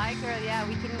 Hi, girl. Yeah,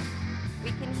 we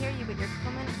can hear you, but you're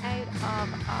coming out of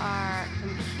our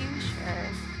computer.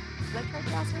 Let's try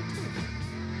to ask her too.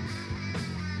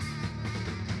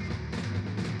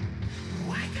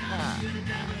 Wake up! You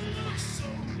never look so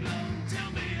long.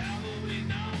 Tell me how we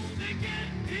know they can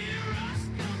hear us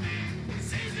coming.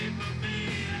 It's easy for me.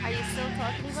 Are you still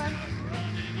talking, Yvonne?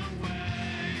 Running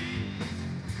away.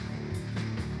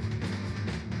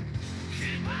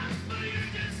 Keep up for your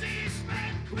disease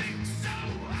spread quick. So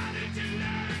how did you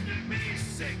learn to be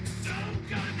sick? So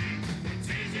cunning. It's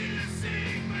easy to see,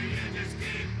 but you just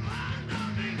keep on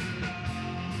humming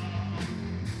along.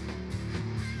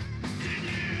 Did you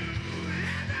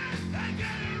hear that? I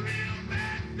got a real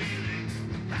bad feeling.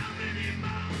 How many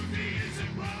miles do you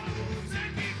suppose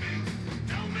they're keeping?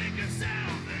 Don't make a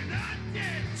sound, they're not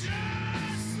dead,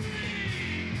 just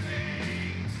sleeping.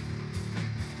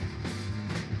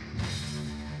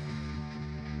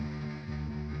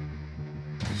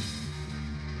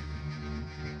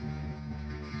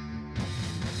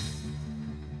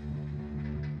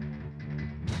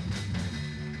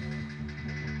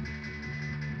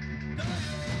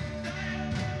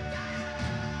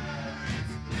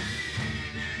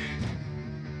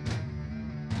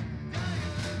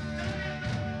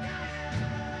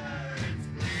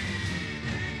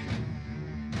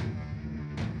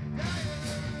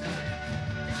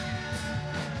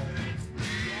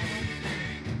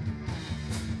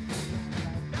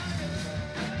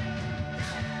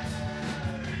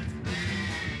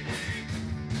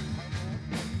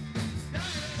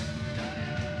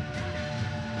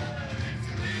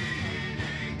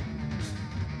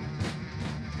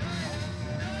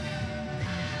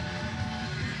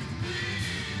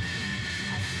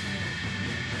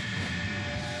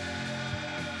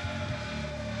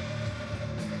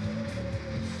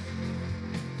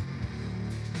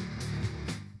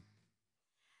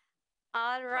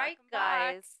 All right, Welcome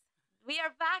back. guys. We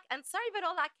are back, and sorry about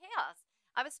all that chaos.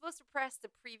 I was supposed to press the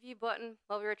preview button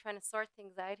while we were trying to sort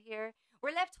things out here.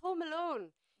 We're left home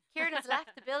alone. Kieran has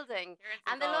left the building, Kieran's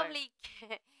and the gone. lovely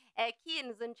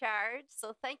Cian is in charge.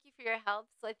 So thank you for your help.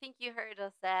 So I think you heard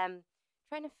us trying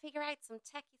to figure out some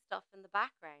techie stuff in the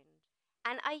background,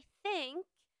 and I think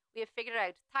we have figured it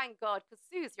out. Thank God, because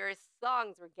Suze, your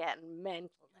songs were getting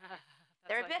mental.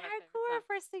 They're a bit hardcore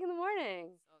first thing in the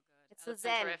morning. So good. It's a Elephant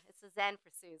zen. riff. It's a zen for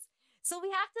Suze. So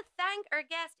we have to thank our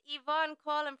guest Yvonne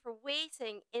Collin for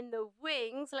waiting in the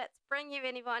wings. Let's bring you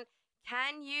in, Yvonne.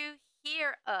 Can you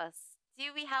hear us?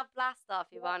 Do we have blast off,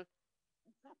 Yvonne?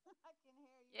 I can hear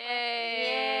you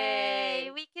Yay!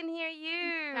 Yay! We can hear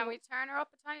you. Can we turn her up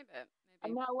a tiny bit?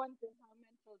 I'm Maybe. now wondering how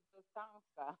mental the songs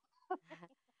got.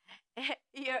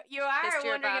 You are History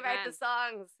of wondering Bad about the Men.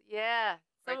 songs. Yeah.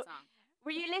 Great So, song.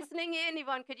 were you listening in,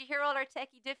 Yvonne? Could you hear all our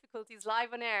techie difficulties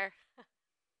live on air?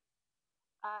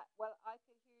 Well, I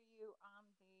could hear you on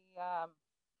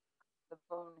the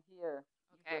phone here.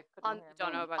 You Okay. just couldn't On- hear You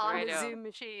don't me. know about the On the radio. Zoom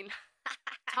machine.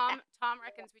 Tom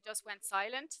reckons we just went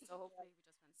silent, so hopefully we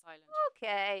just went silent.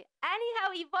 Okay.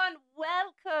 Anyhow, Yvonne,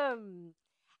 welcome.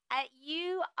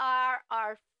 You are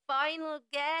our final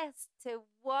guest to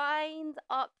wind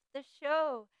up the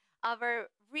show of our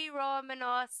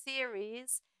Re-Ramana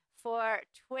series for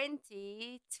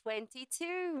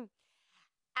 2022.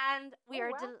 And we Oh,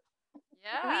 are wow.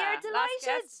 Yeah. we are Last delighted.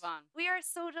 guest, Yvonne. We are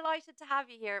so delighted to have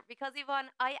you here because,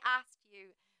 Yvonne, I asked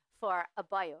you for a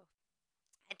bio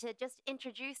and to just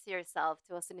introduce yourself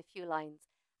to us in a few lines.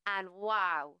 And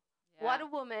wow, what a Yeah.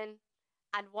 woman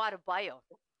and what a bio.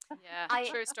 Yeah. I-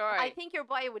 True story. I think your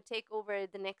bio would take over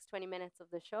the next 20 minutes of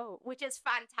the show, which is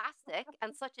fantastic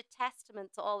and such a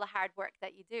testament to all the hard work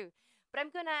that you do. But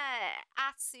I'm going to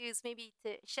ask Suze maybe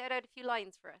to shout out a few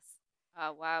lines for us.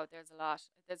 Oh wow, there's a lot.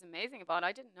 There's amazing about.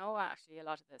 I didn't know actually a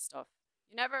lot of this stuff.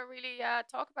 You never really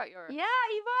talk about your Yeah,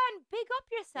 Yvonne, big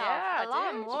up yourself Yeah, a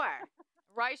lot dude. more.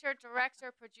 writer, director,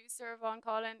 producer Yvonne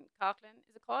Coughlin.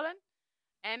 Is it Coughlin?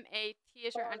 MA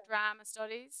Theatre and Coughlin. Drama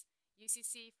Studies.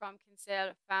 UCC from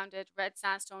Kinsale, founded Red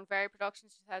Sandstone Very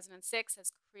Productions 2006,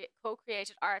 has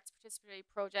co-created arts participatory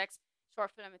projects,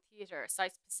 short film and theatre,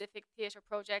 site-specific theatre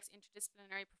projects,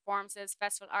 interdisciplinary performances,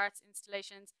 festival arts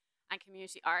installations, and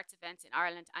community arts events in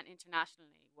Ireland and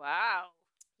internationally. Wow.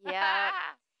 Yeah.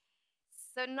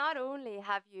 So not only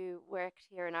have you worked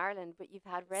here in Ireland, but you've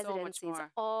had So much residencies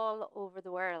more. all over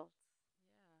the world.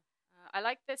 Yeah. I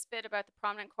like this bit about the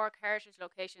prominent Cork heritage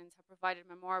locations have provided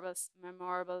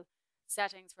memorable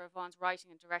settings for Yvonne's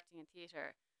writing and directing in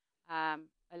theatre. I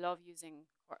love using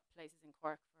places in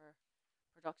Cork for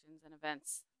productions and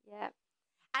events. Yeah.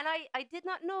 And I did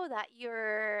not know that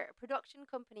your production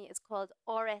company is called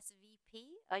RSVP.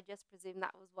 I just presume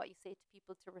that was what you say to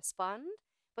people to respond.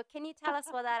 But can you tell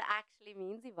us what that actually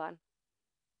means, Yvonne?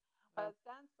 Well, it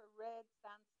stands for Red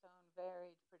Sandstone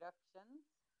Varied Productions,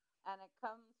 and it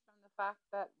comes from the fact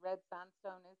that red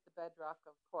sandstone is the bedrock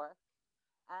of Cork.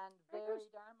 And Very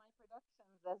good. varied are my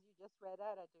productions, as you just read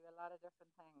out. I do a lot of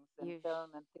different things in You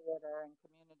film and theatre and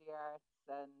community arts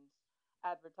and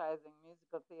advertising,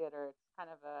 musical theatre. It's kind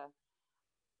of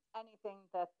anything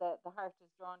that the heart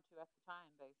is drawn to at the time,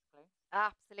 basically.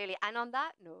 Absolutely. And on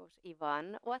that note,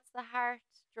 Yvonne, what's the heart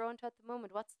drawn to at the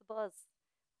moment? What's the buzz?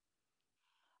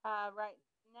 Right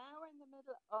now, we're in the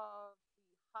middle of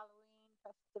the Halloween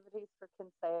festivities for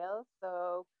Kinsale.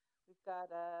 So we've got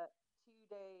 2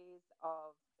 days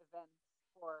of events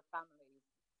for families.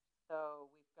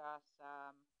 So we've got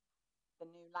the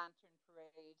new Lantern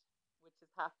Parade, which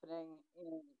is happening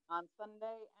on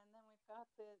Sunday, and then we've got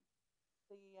the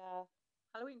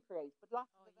Halloween Parade, but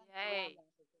lots of events yay. around that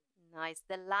as well. Nice.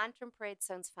 The Lantern Parade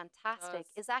sounds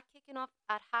fantastic. Does. Is that kicking off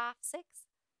at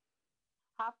 6:30?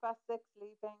 6:30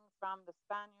 leaving from the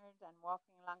Spaniard and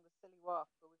walking along the Silly Walk.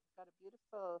 But we've got a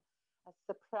beautiful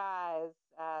surprise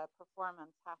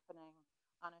performance happening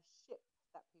on a ship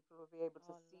that people will be able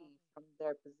to see lovely. from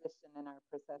their position in our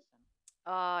procession.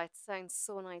 Oh, it sounds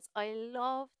so nice. I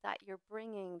love that you're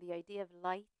bringing the idea of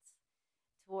light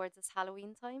towards this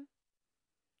Halloween time.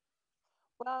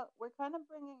 Well, we're kind of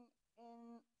bringing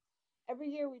in. Every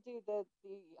year we do the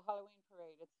Halloween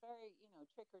parade. It's very,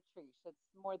 trick or treat. It's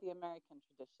more the American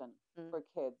tradition for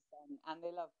kids, and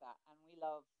they love that, and we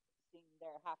love seeing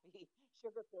their happy,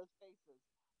 sugar-filled faces.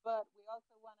 But we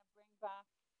also want to bring back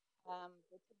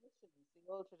the traditions, the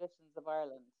old traditions of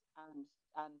Ireland, and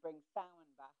bring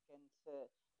Samhain back into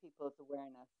people's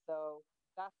awareness. So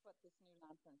that's what this new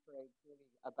Lantern Parade is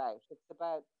really about. It's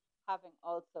about having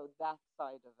also that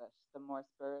side of it, the more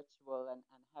spiritual and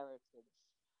heritage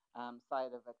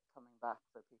side of it coming back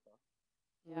for people.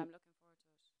 Yeah, I'm looking forward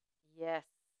to it. Yes,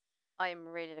 I'm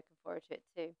really looking forward to it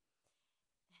too.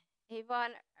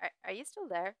 Yvonne, are you still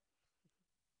there?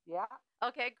 Yeah.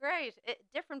 Okay, great.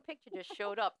 Different picture just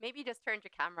showed up. Maybe you just turned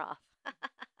your camera off.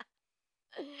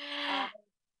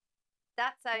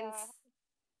 That sounds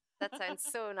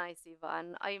so nice,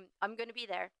 Yvonne. I'm going to be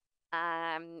there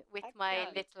with my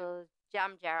little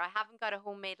jam jar. I haven't got a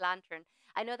homemade lantern.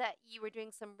 I know that you were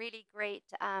doing some really great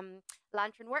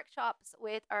lantern workshops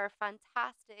with our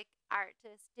fantastic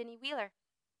artist, Dinny Wheeler.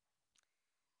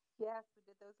 Yes, we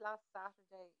did those last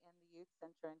Saturday in the youth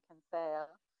centre in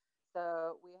Kinsale.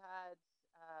 So we had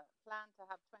planned to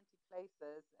have 20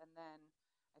 places, and then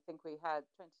I think we had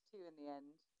 22 in the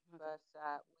end, but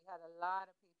we had a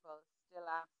lot of people still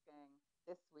asking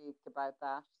this week about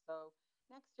that. So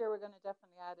next year we're going to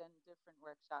definitely add in different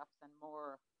workshops and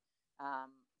more.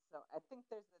 So I think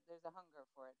there's a hunger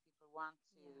for it. People want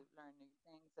to learn new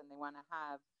things and they want to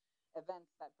have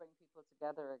events that bring people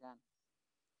together again.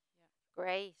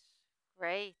 Great,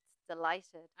 great,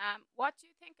 delighted. What do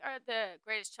you think are the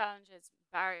greatest challenges,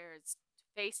 barriers to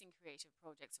facing creative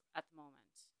projects at the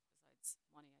moment?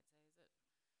 Besides money, I'd say, is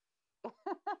it?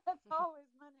 It's always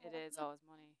money. It is always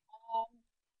money.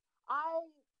 I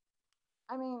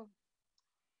I mean,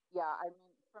 yeah, I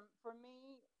mean, for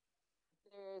me,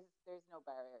 there's no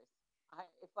barriers.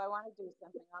 If I want to do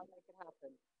something, I'll make it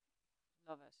happen.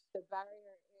 Love it. The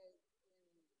barrier is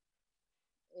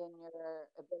in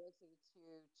your ability to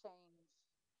change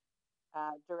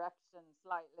direction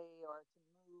slightly or to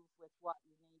move with what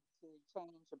you need to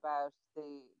change about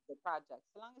the project.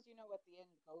 So long as you know what the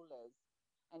end goal is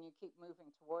and you keep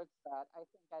moving towards that, I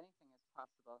think anything is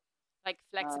possible. Like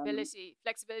Um,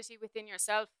 flexibility within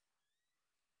yourself.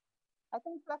 I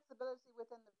think flexibility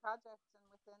within the project and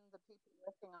within the people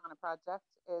working on a project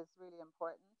is really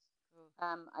important. Cool.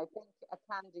 I think a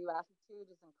can-do attitude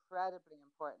is incredibly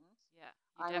important. Yeah,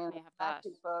 you I mean, definitely I've have met that.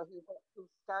 people who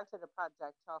started a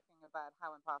project talking about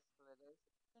how impossible it is.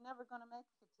 You're never going to make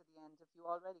it to the end if you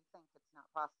already think it's not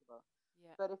possible.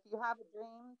 Yeah. But if you have a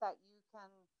dream that you can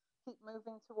keep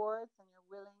moving towards and you're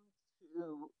willing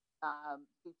to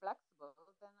be flexible,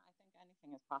 then I think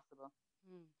anything is possible.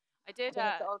 I I did. think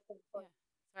it's also Yeah. important.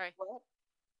 Sorry. What?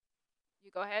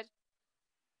 You go ahead.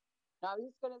 No, I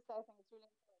was just going to say, I think it's really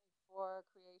important for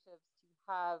creatives to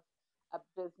have a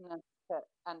business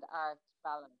and art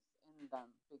balance in them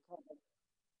because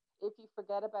if you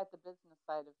forget about the business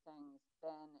side of things,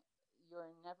 then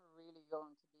you're never really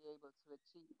going to be able to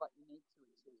achieve what you need to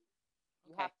achieve.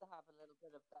 You Okay. have to have a little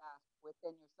bit of that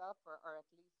within yourself, or at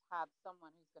least have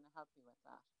someone who's going to help you with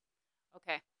that.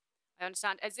 Okay. I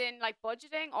understand. As in, like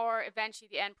budgeting, or eventually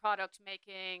the end product,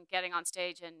 getting on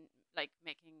stage and like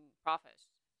making profit.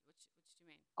 Which do you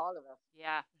mean? All of it.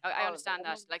 Yeah, I All of it. understand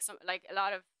that. Like a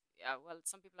lot of, yeah. Well,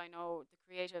 some people I know, the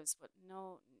creatives, but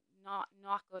no, not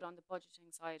good on the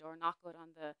budgeting side, or not good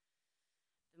on the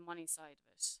money side of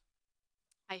it.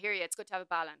 I hear you. It's good to have a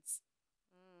balance.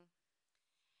 Mm.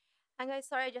 And guys,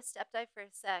 sorry, I just stepped out for a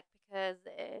sec because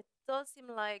it does seem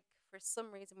like for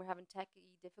some reason we're having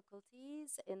techie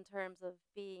difficulties in terms of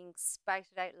being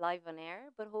spouted out live on air.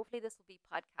 But hopefully this will be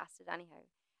podcasted anyhow,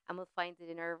 and we'll find it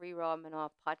in our Reraw Mana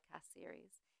podcast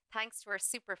series. Thanks to our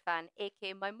super fan,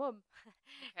 aka my mum,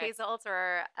 Okay. who's also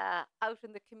our out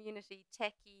in the community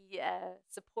techie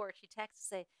support. She texts to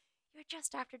say, "You're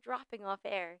just after dropping off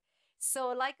air." So,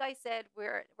 like I said,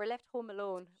 we're left home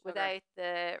alone Sugar. without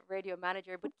the radio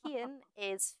manager. But Cian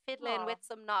is fiddling Aw. with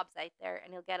some knobs out there,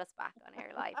 and he'll get us back on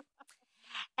air live.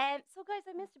 So, guys,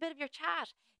 I missed a bit of your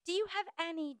chat. Do you have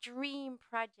any dream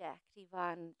project,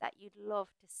 Yvonne, that you'd love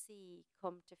to see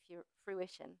come to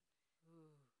fruition?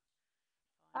 Ooh,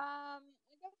 fun.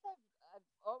 I guess I've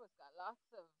always got lots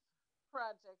of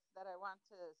projects that I want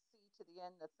to see to the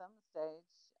end at some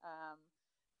stage.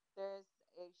 There's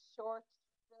a short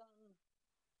film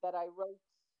that I wrote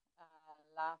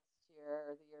last year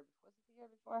or the year before. Was it the year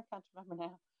before? I can't remember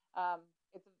now.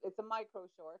 It's a micro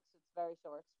short. It's very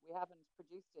short. We haven't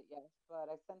produced it yet,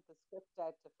 but I sent the script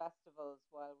out to festivals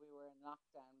while we were in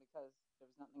lockdown because there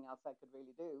was nothing else I could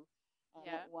really do, and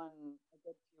Yeah. it won a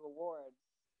good few awards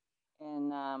in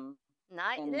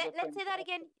Nice. in Let's different say that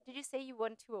again. festivals. Did you say you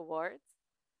won 2 awards?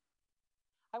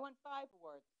 I won 5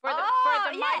 awards. For the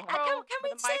yeah. micro Can for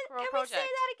we the say micro can we say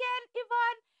project. that again,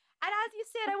 Yvonne? And as you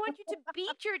said, I want you to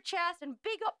beat your chest and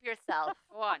big up yourself.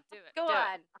 Go on, do it. Go do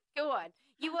on, go on.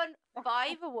 You won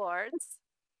 5 awards.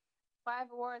 5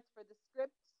 awards for the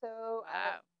script. So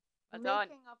Wow. Well done.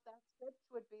 making of that script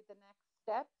would be the next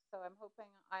step. So I'm hoping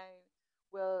I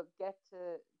will get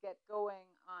going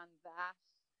on that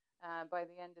by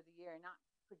the end of the year. Not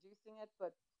producing it,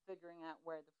 but figuring out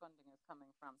where the funding is coming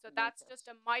from. So to that's make it. just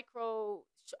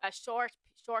a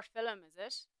short film, is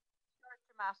it? Short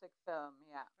dramatic film,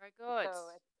 yeah. Very good.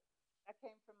 So that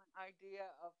came from an idea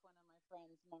of one of my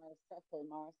friends, Morris Settle.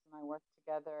 Morris and I worked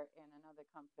together in another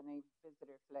company,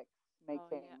 Visitor Flicks,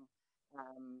 making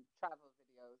travel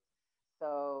videos.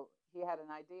 So he had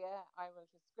an idea, I wrote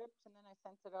a script, and then I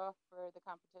sent it off for the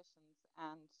competitions,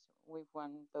 and we've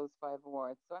won those 5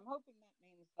 awards. So I'm hoping that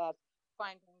means that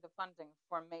finding the funding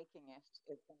for making it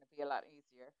is going to be a lot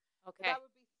easier. So Okay. that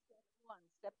would be step one.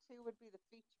 Step two would be the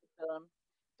feature film.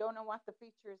 Don't know what the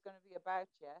feature is going to be about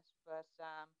yet, but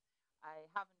I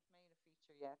haven't made a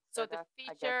feature yet. So the that,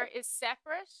 I guess, feature is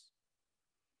separate?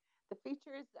 The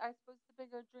feature is, I suppose, the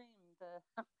bigger dream. The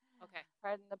Okay.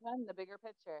 pardon the pun, the bigger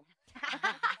picture.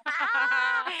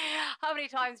 How many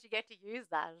times do you get to use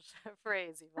that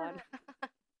phrase, Yvonne?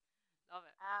 Love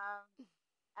it.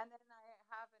 And then I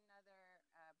have another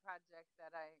project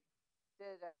that I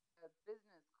did a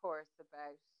business course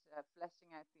about fleshing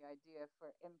out the idea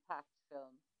for impact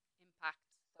film. Impact.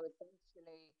 So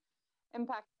essentially,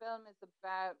 impact film is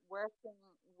about working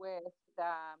with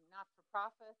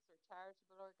not-for-profits or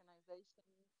charitable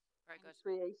organizations Very and good.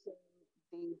 creating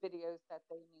the videos that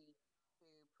they need to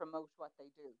promote what they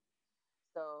do.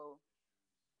 So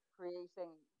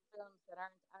creating films that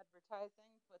aren't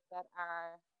advertising, but that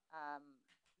are, um,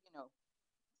 you know,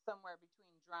 somewhere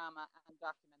between drama and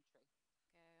documentary.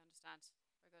 Okay, I understand.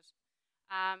 Very good.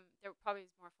 There probably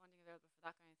is more funding available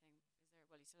for that kind of thing. Is there?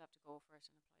 Well, you still have to go for it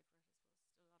and apply for it.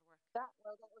 I suppose still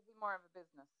a lot of work. That would be more of a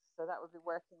business. So that would be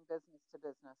working business to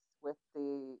business with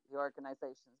the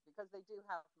organizations because they do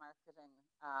have marketing,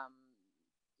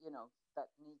 that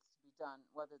needs to be done,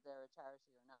 whether they're a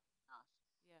charity or not.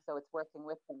 Yeah. So it's working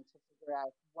with them to figure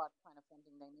out what kind of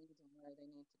funding they need and where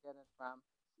they need to get it from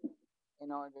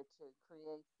in order to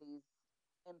create these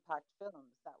impact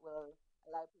films that will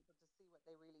allow people to see what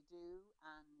they really do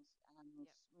and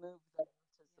move them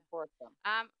to support them.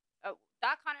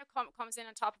 That kind of comes in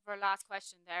on top of our last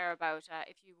question there about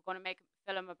if you were going to make a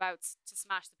film about to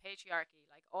smash the patriarchy,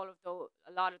 like a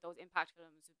lot of those impact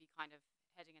films would be kind of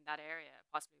heading in that area,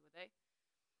 possibly, would they?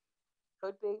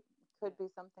 Could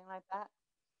be something like that.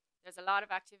 There's a lot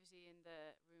of activity in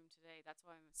the room today. That's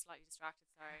why I'm slightly distracted.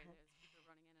 Sorry, there's people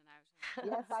running in and out.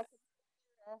 Yes, I can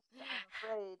hear it. I'm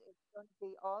afraid it's going to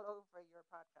be all over your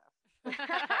podcast.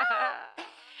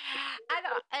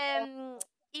 And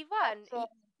Yvonne,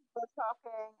 people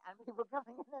talking and people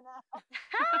coming in and out.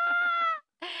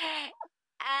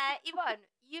 Yvonne,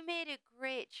 you made a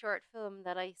great short film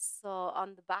that I saw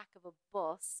on the back of a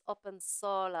bus up in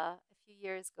Sala a few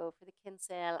years ago for the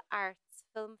Kinsale Arts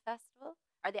Film Festival,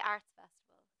 or the Arts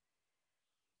Festival.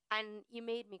 And you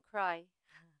made me cry.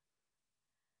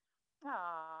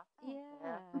 Aw,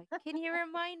 yeah. Can you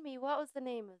remind me, what was the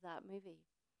name of that movie?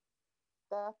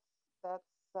 That's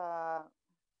gonna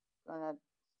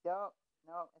no,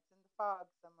 it's in the fog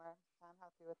somewhere. Can't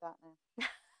help you with that now.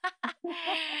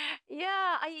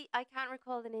 Yeah, I can't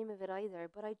recall the name of it either,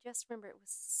 but I just remember it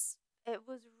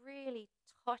was really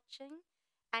touching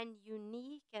and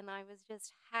unique, and I was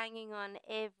just hanging on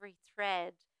every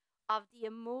thread of the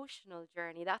emotional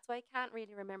journey. That's why I can't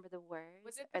really remember the words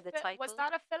Was it or the title. Was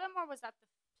that a film or was that the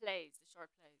plays, the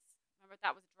short plays? Remember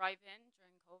that was a drive-in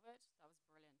during COVID. That was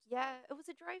brilliant. Yeah, it was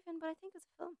a drive-in, but I think it was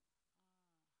a film. I wasn't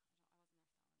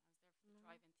there for that one.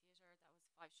 I was there for the drive-in theater. That was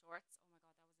 5 shorts. Oh my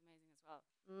god, that was amazing as well.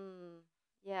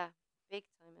 Yeah, big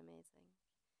time amazing.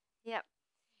 Yep.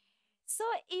 So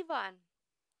Yvonne,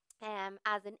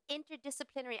 as an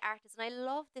interdisciplinary artist, and I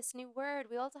love this new word.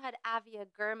 We also had Avia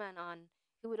Gurman on,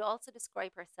 who would also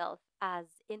describe herself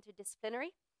as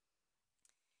interdisciplinary,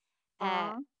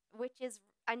 which is,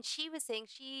 and she was saying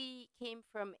she came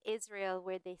from Israel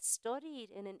where they studied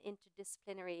in an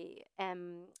interdisciplinary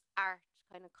art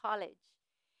kind of college.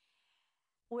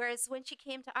 Whereas when she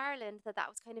came to Ireland, that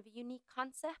was kind of a unique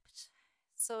concept.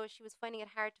 So she was finding it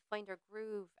hard to find her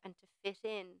groove and to fit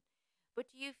in. But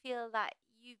do you feel that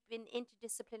you've been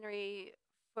interdisciplinary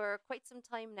for quite some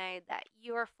time now, that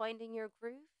you're finding your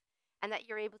groove and that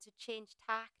you're able to change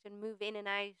tact and move in and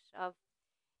out of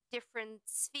different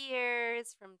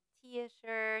spheres, from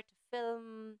theatre to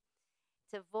film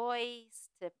to voice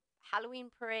to Halloween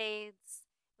parades?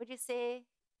 Would you say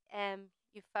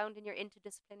you've found in your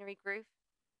interdisciplinary groove?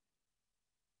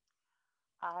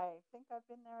 I think I've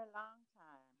been there a long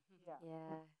time. Yeah.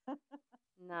 Yeah.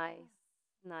 Nice.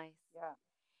 Yeah.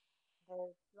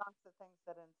 There's lots of things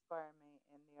that inspire me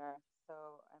in the arts.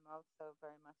 So I'm also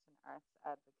very much an arts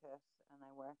advocate and I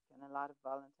work in a lot of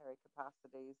voluntary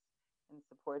capacities in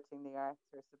supporting the arts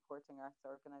or supporting arts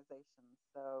organizations.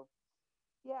 So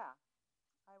yeah,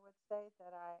 I would say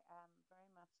that I am very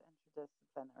much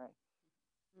interdisciplinary.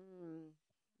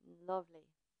 Lovely.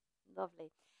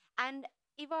 And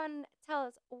Yvonne, tell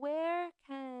us, where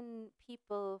can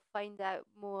people find out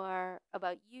more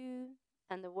about you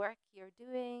and the work you're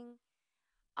doing?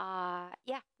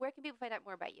 Where can people find out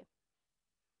more about you?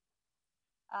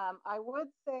 I would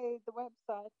say the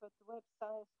website, but the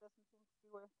website doesn't seem to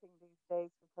be working these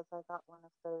days because I got one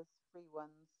of those free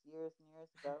ones years and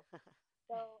years ago.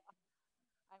 So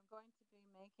I'm going to be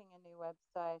making a new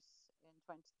website in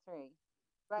 23.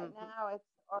 Right now it's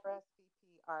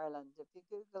RSVP Ireland. If you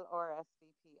Google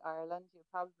RSVP Ireland,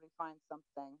 you'll probably find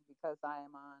something because I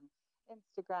am on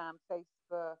Instagram,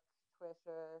 Facebook,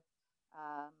 Twitter,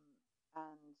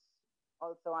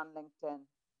 also on LinkedIn.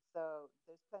 So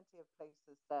there's plenty of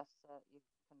places that you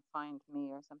can find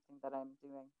me or something that I'm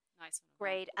doing. Nice one.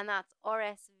 Great. And that's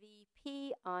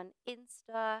RSVP on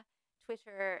Insta,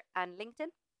 Twitter, and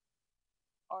LinkedIn.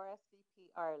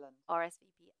 RSVP Ireland.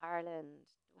 RSVP Ireland.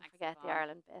 Don't Thanks, forget the Yvonne.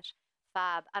 Ireland bit.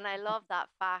 Fab. And I love that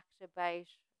fact about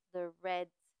the red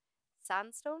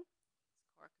sandstone.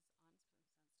 Cork is on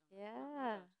sandstone.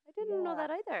 Yeah. I didn't know Yeah.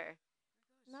 that either.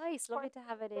 Nice. Lovely to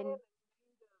have it in.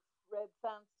 Red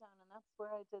Sandstone, and that's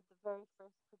where I did the very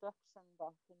first production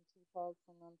back in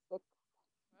 2006.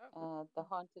 The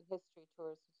Haunted History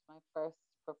Tours was my first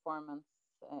performance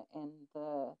in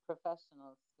the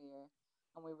professional sphere,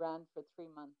 and we ran for 3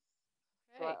 months.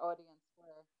 So our audience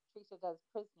were treated as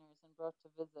prisoners and brought to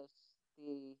visit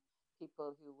the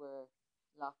people who were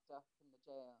locked up in the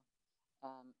jail.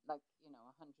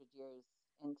 100 years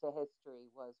into history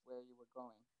was where you were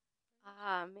going.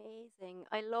 Ah, amazing.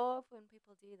 I love when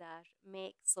people do that,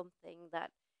 make something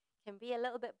that can be a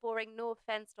little bit boring. No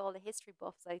offense to all the history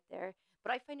buffs out there,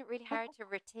 but I find it really hard to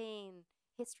retain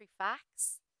history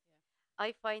facts. Yeah.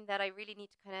 I find that I really need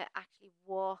to kind of actually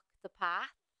walk the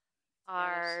path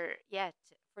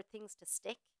for things to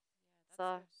stick.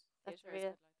 Yeah, that's it. a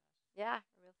real, a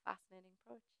real fascinating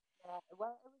approach. Yeah,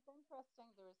 well, it was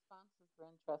interesting. The responses were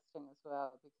interesting as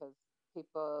well because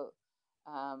people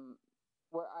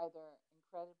were either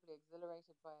incredibly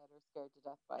exhilarated by it or scared to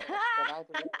death by it. But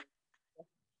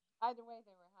either way,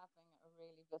 they were having a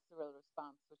really visceral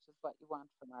response, which is what you want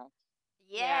from art.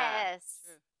 Yes,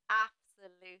 true.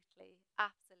 absolutely,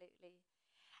 absolutely.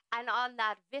 And on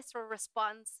that visceral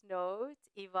response note,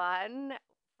 Yvonne,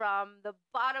 from the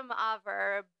bottom of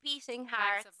our beating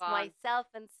hearts, Yvonne. myself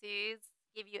and Suze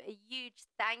give you a huge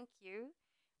thank you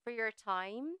for your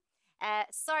time.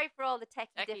 Sorry for all the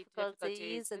techie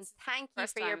difficulties, and thank you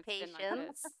for your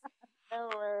patience. No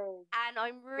worries. And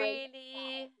I'm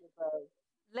really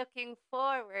looking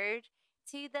forward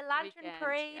to the Lantern Weekend,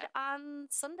 Parade yeah. on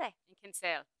Sunday. In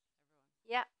Kinsale,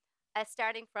 everyone. Yeah,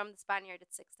 starting from the Spaniard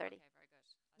at 6:30. Okay, very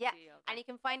good. Yeah, and you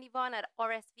can find Yvonne at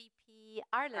RSVP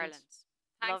Ireland.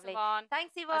 Thanks, Lovely. Yvonne.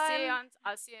 Thanks, Yvonne.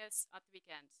 I'll see you at the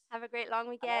weekend. Have a great long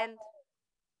weekend.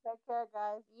 Take care,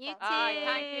 guys. You too. Bye,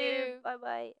 thank you.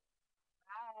 Bye-bye.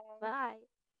 Bye. Bye.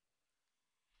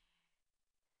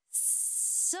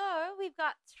 So we've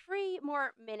got 3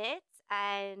 more minutes,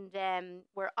 and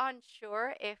we're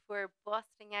unsure if we're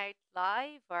busting out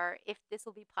live or if this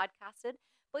will be podcasted.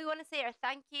 But we want to say our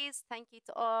thank yous. Thank you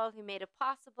to all who made it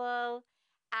possible.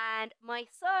 And my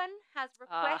son has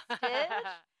requested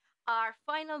our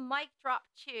final mic drop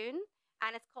tune,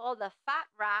 and it's called the Fat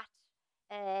Rat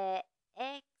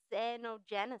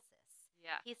Xenogenesis.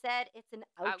 Yeah. He said it's an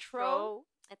outro.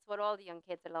 It's what all the young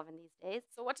kids are loving these days.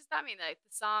 So what does that mean? Like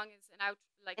the song is an out,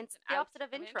 like it's the opposite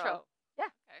of intro. Yeah.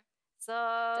 Okay. So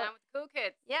down with the cool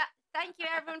kids. Yeah. Thank you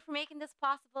everyone for making this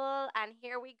possible. And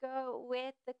here we go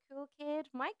with the cool kid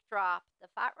mic drop, the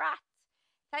Fat Rat.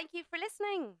 Thank you for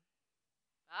listening.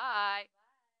 Bye.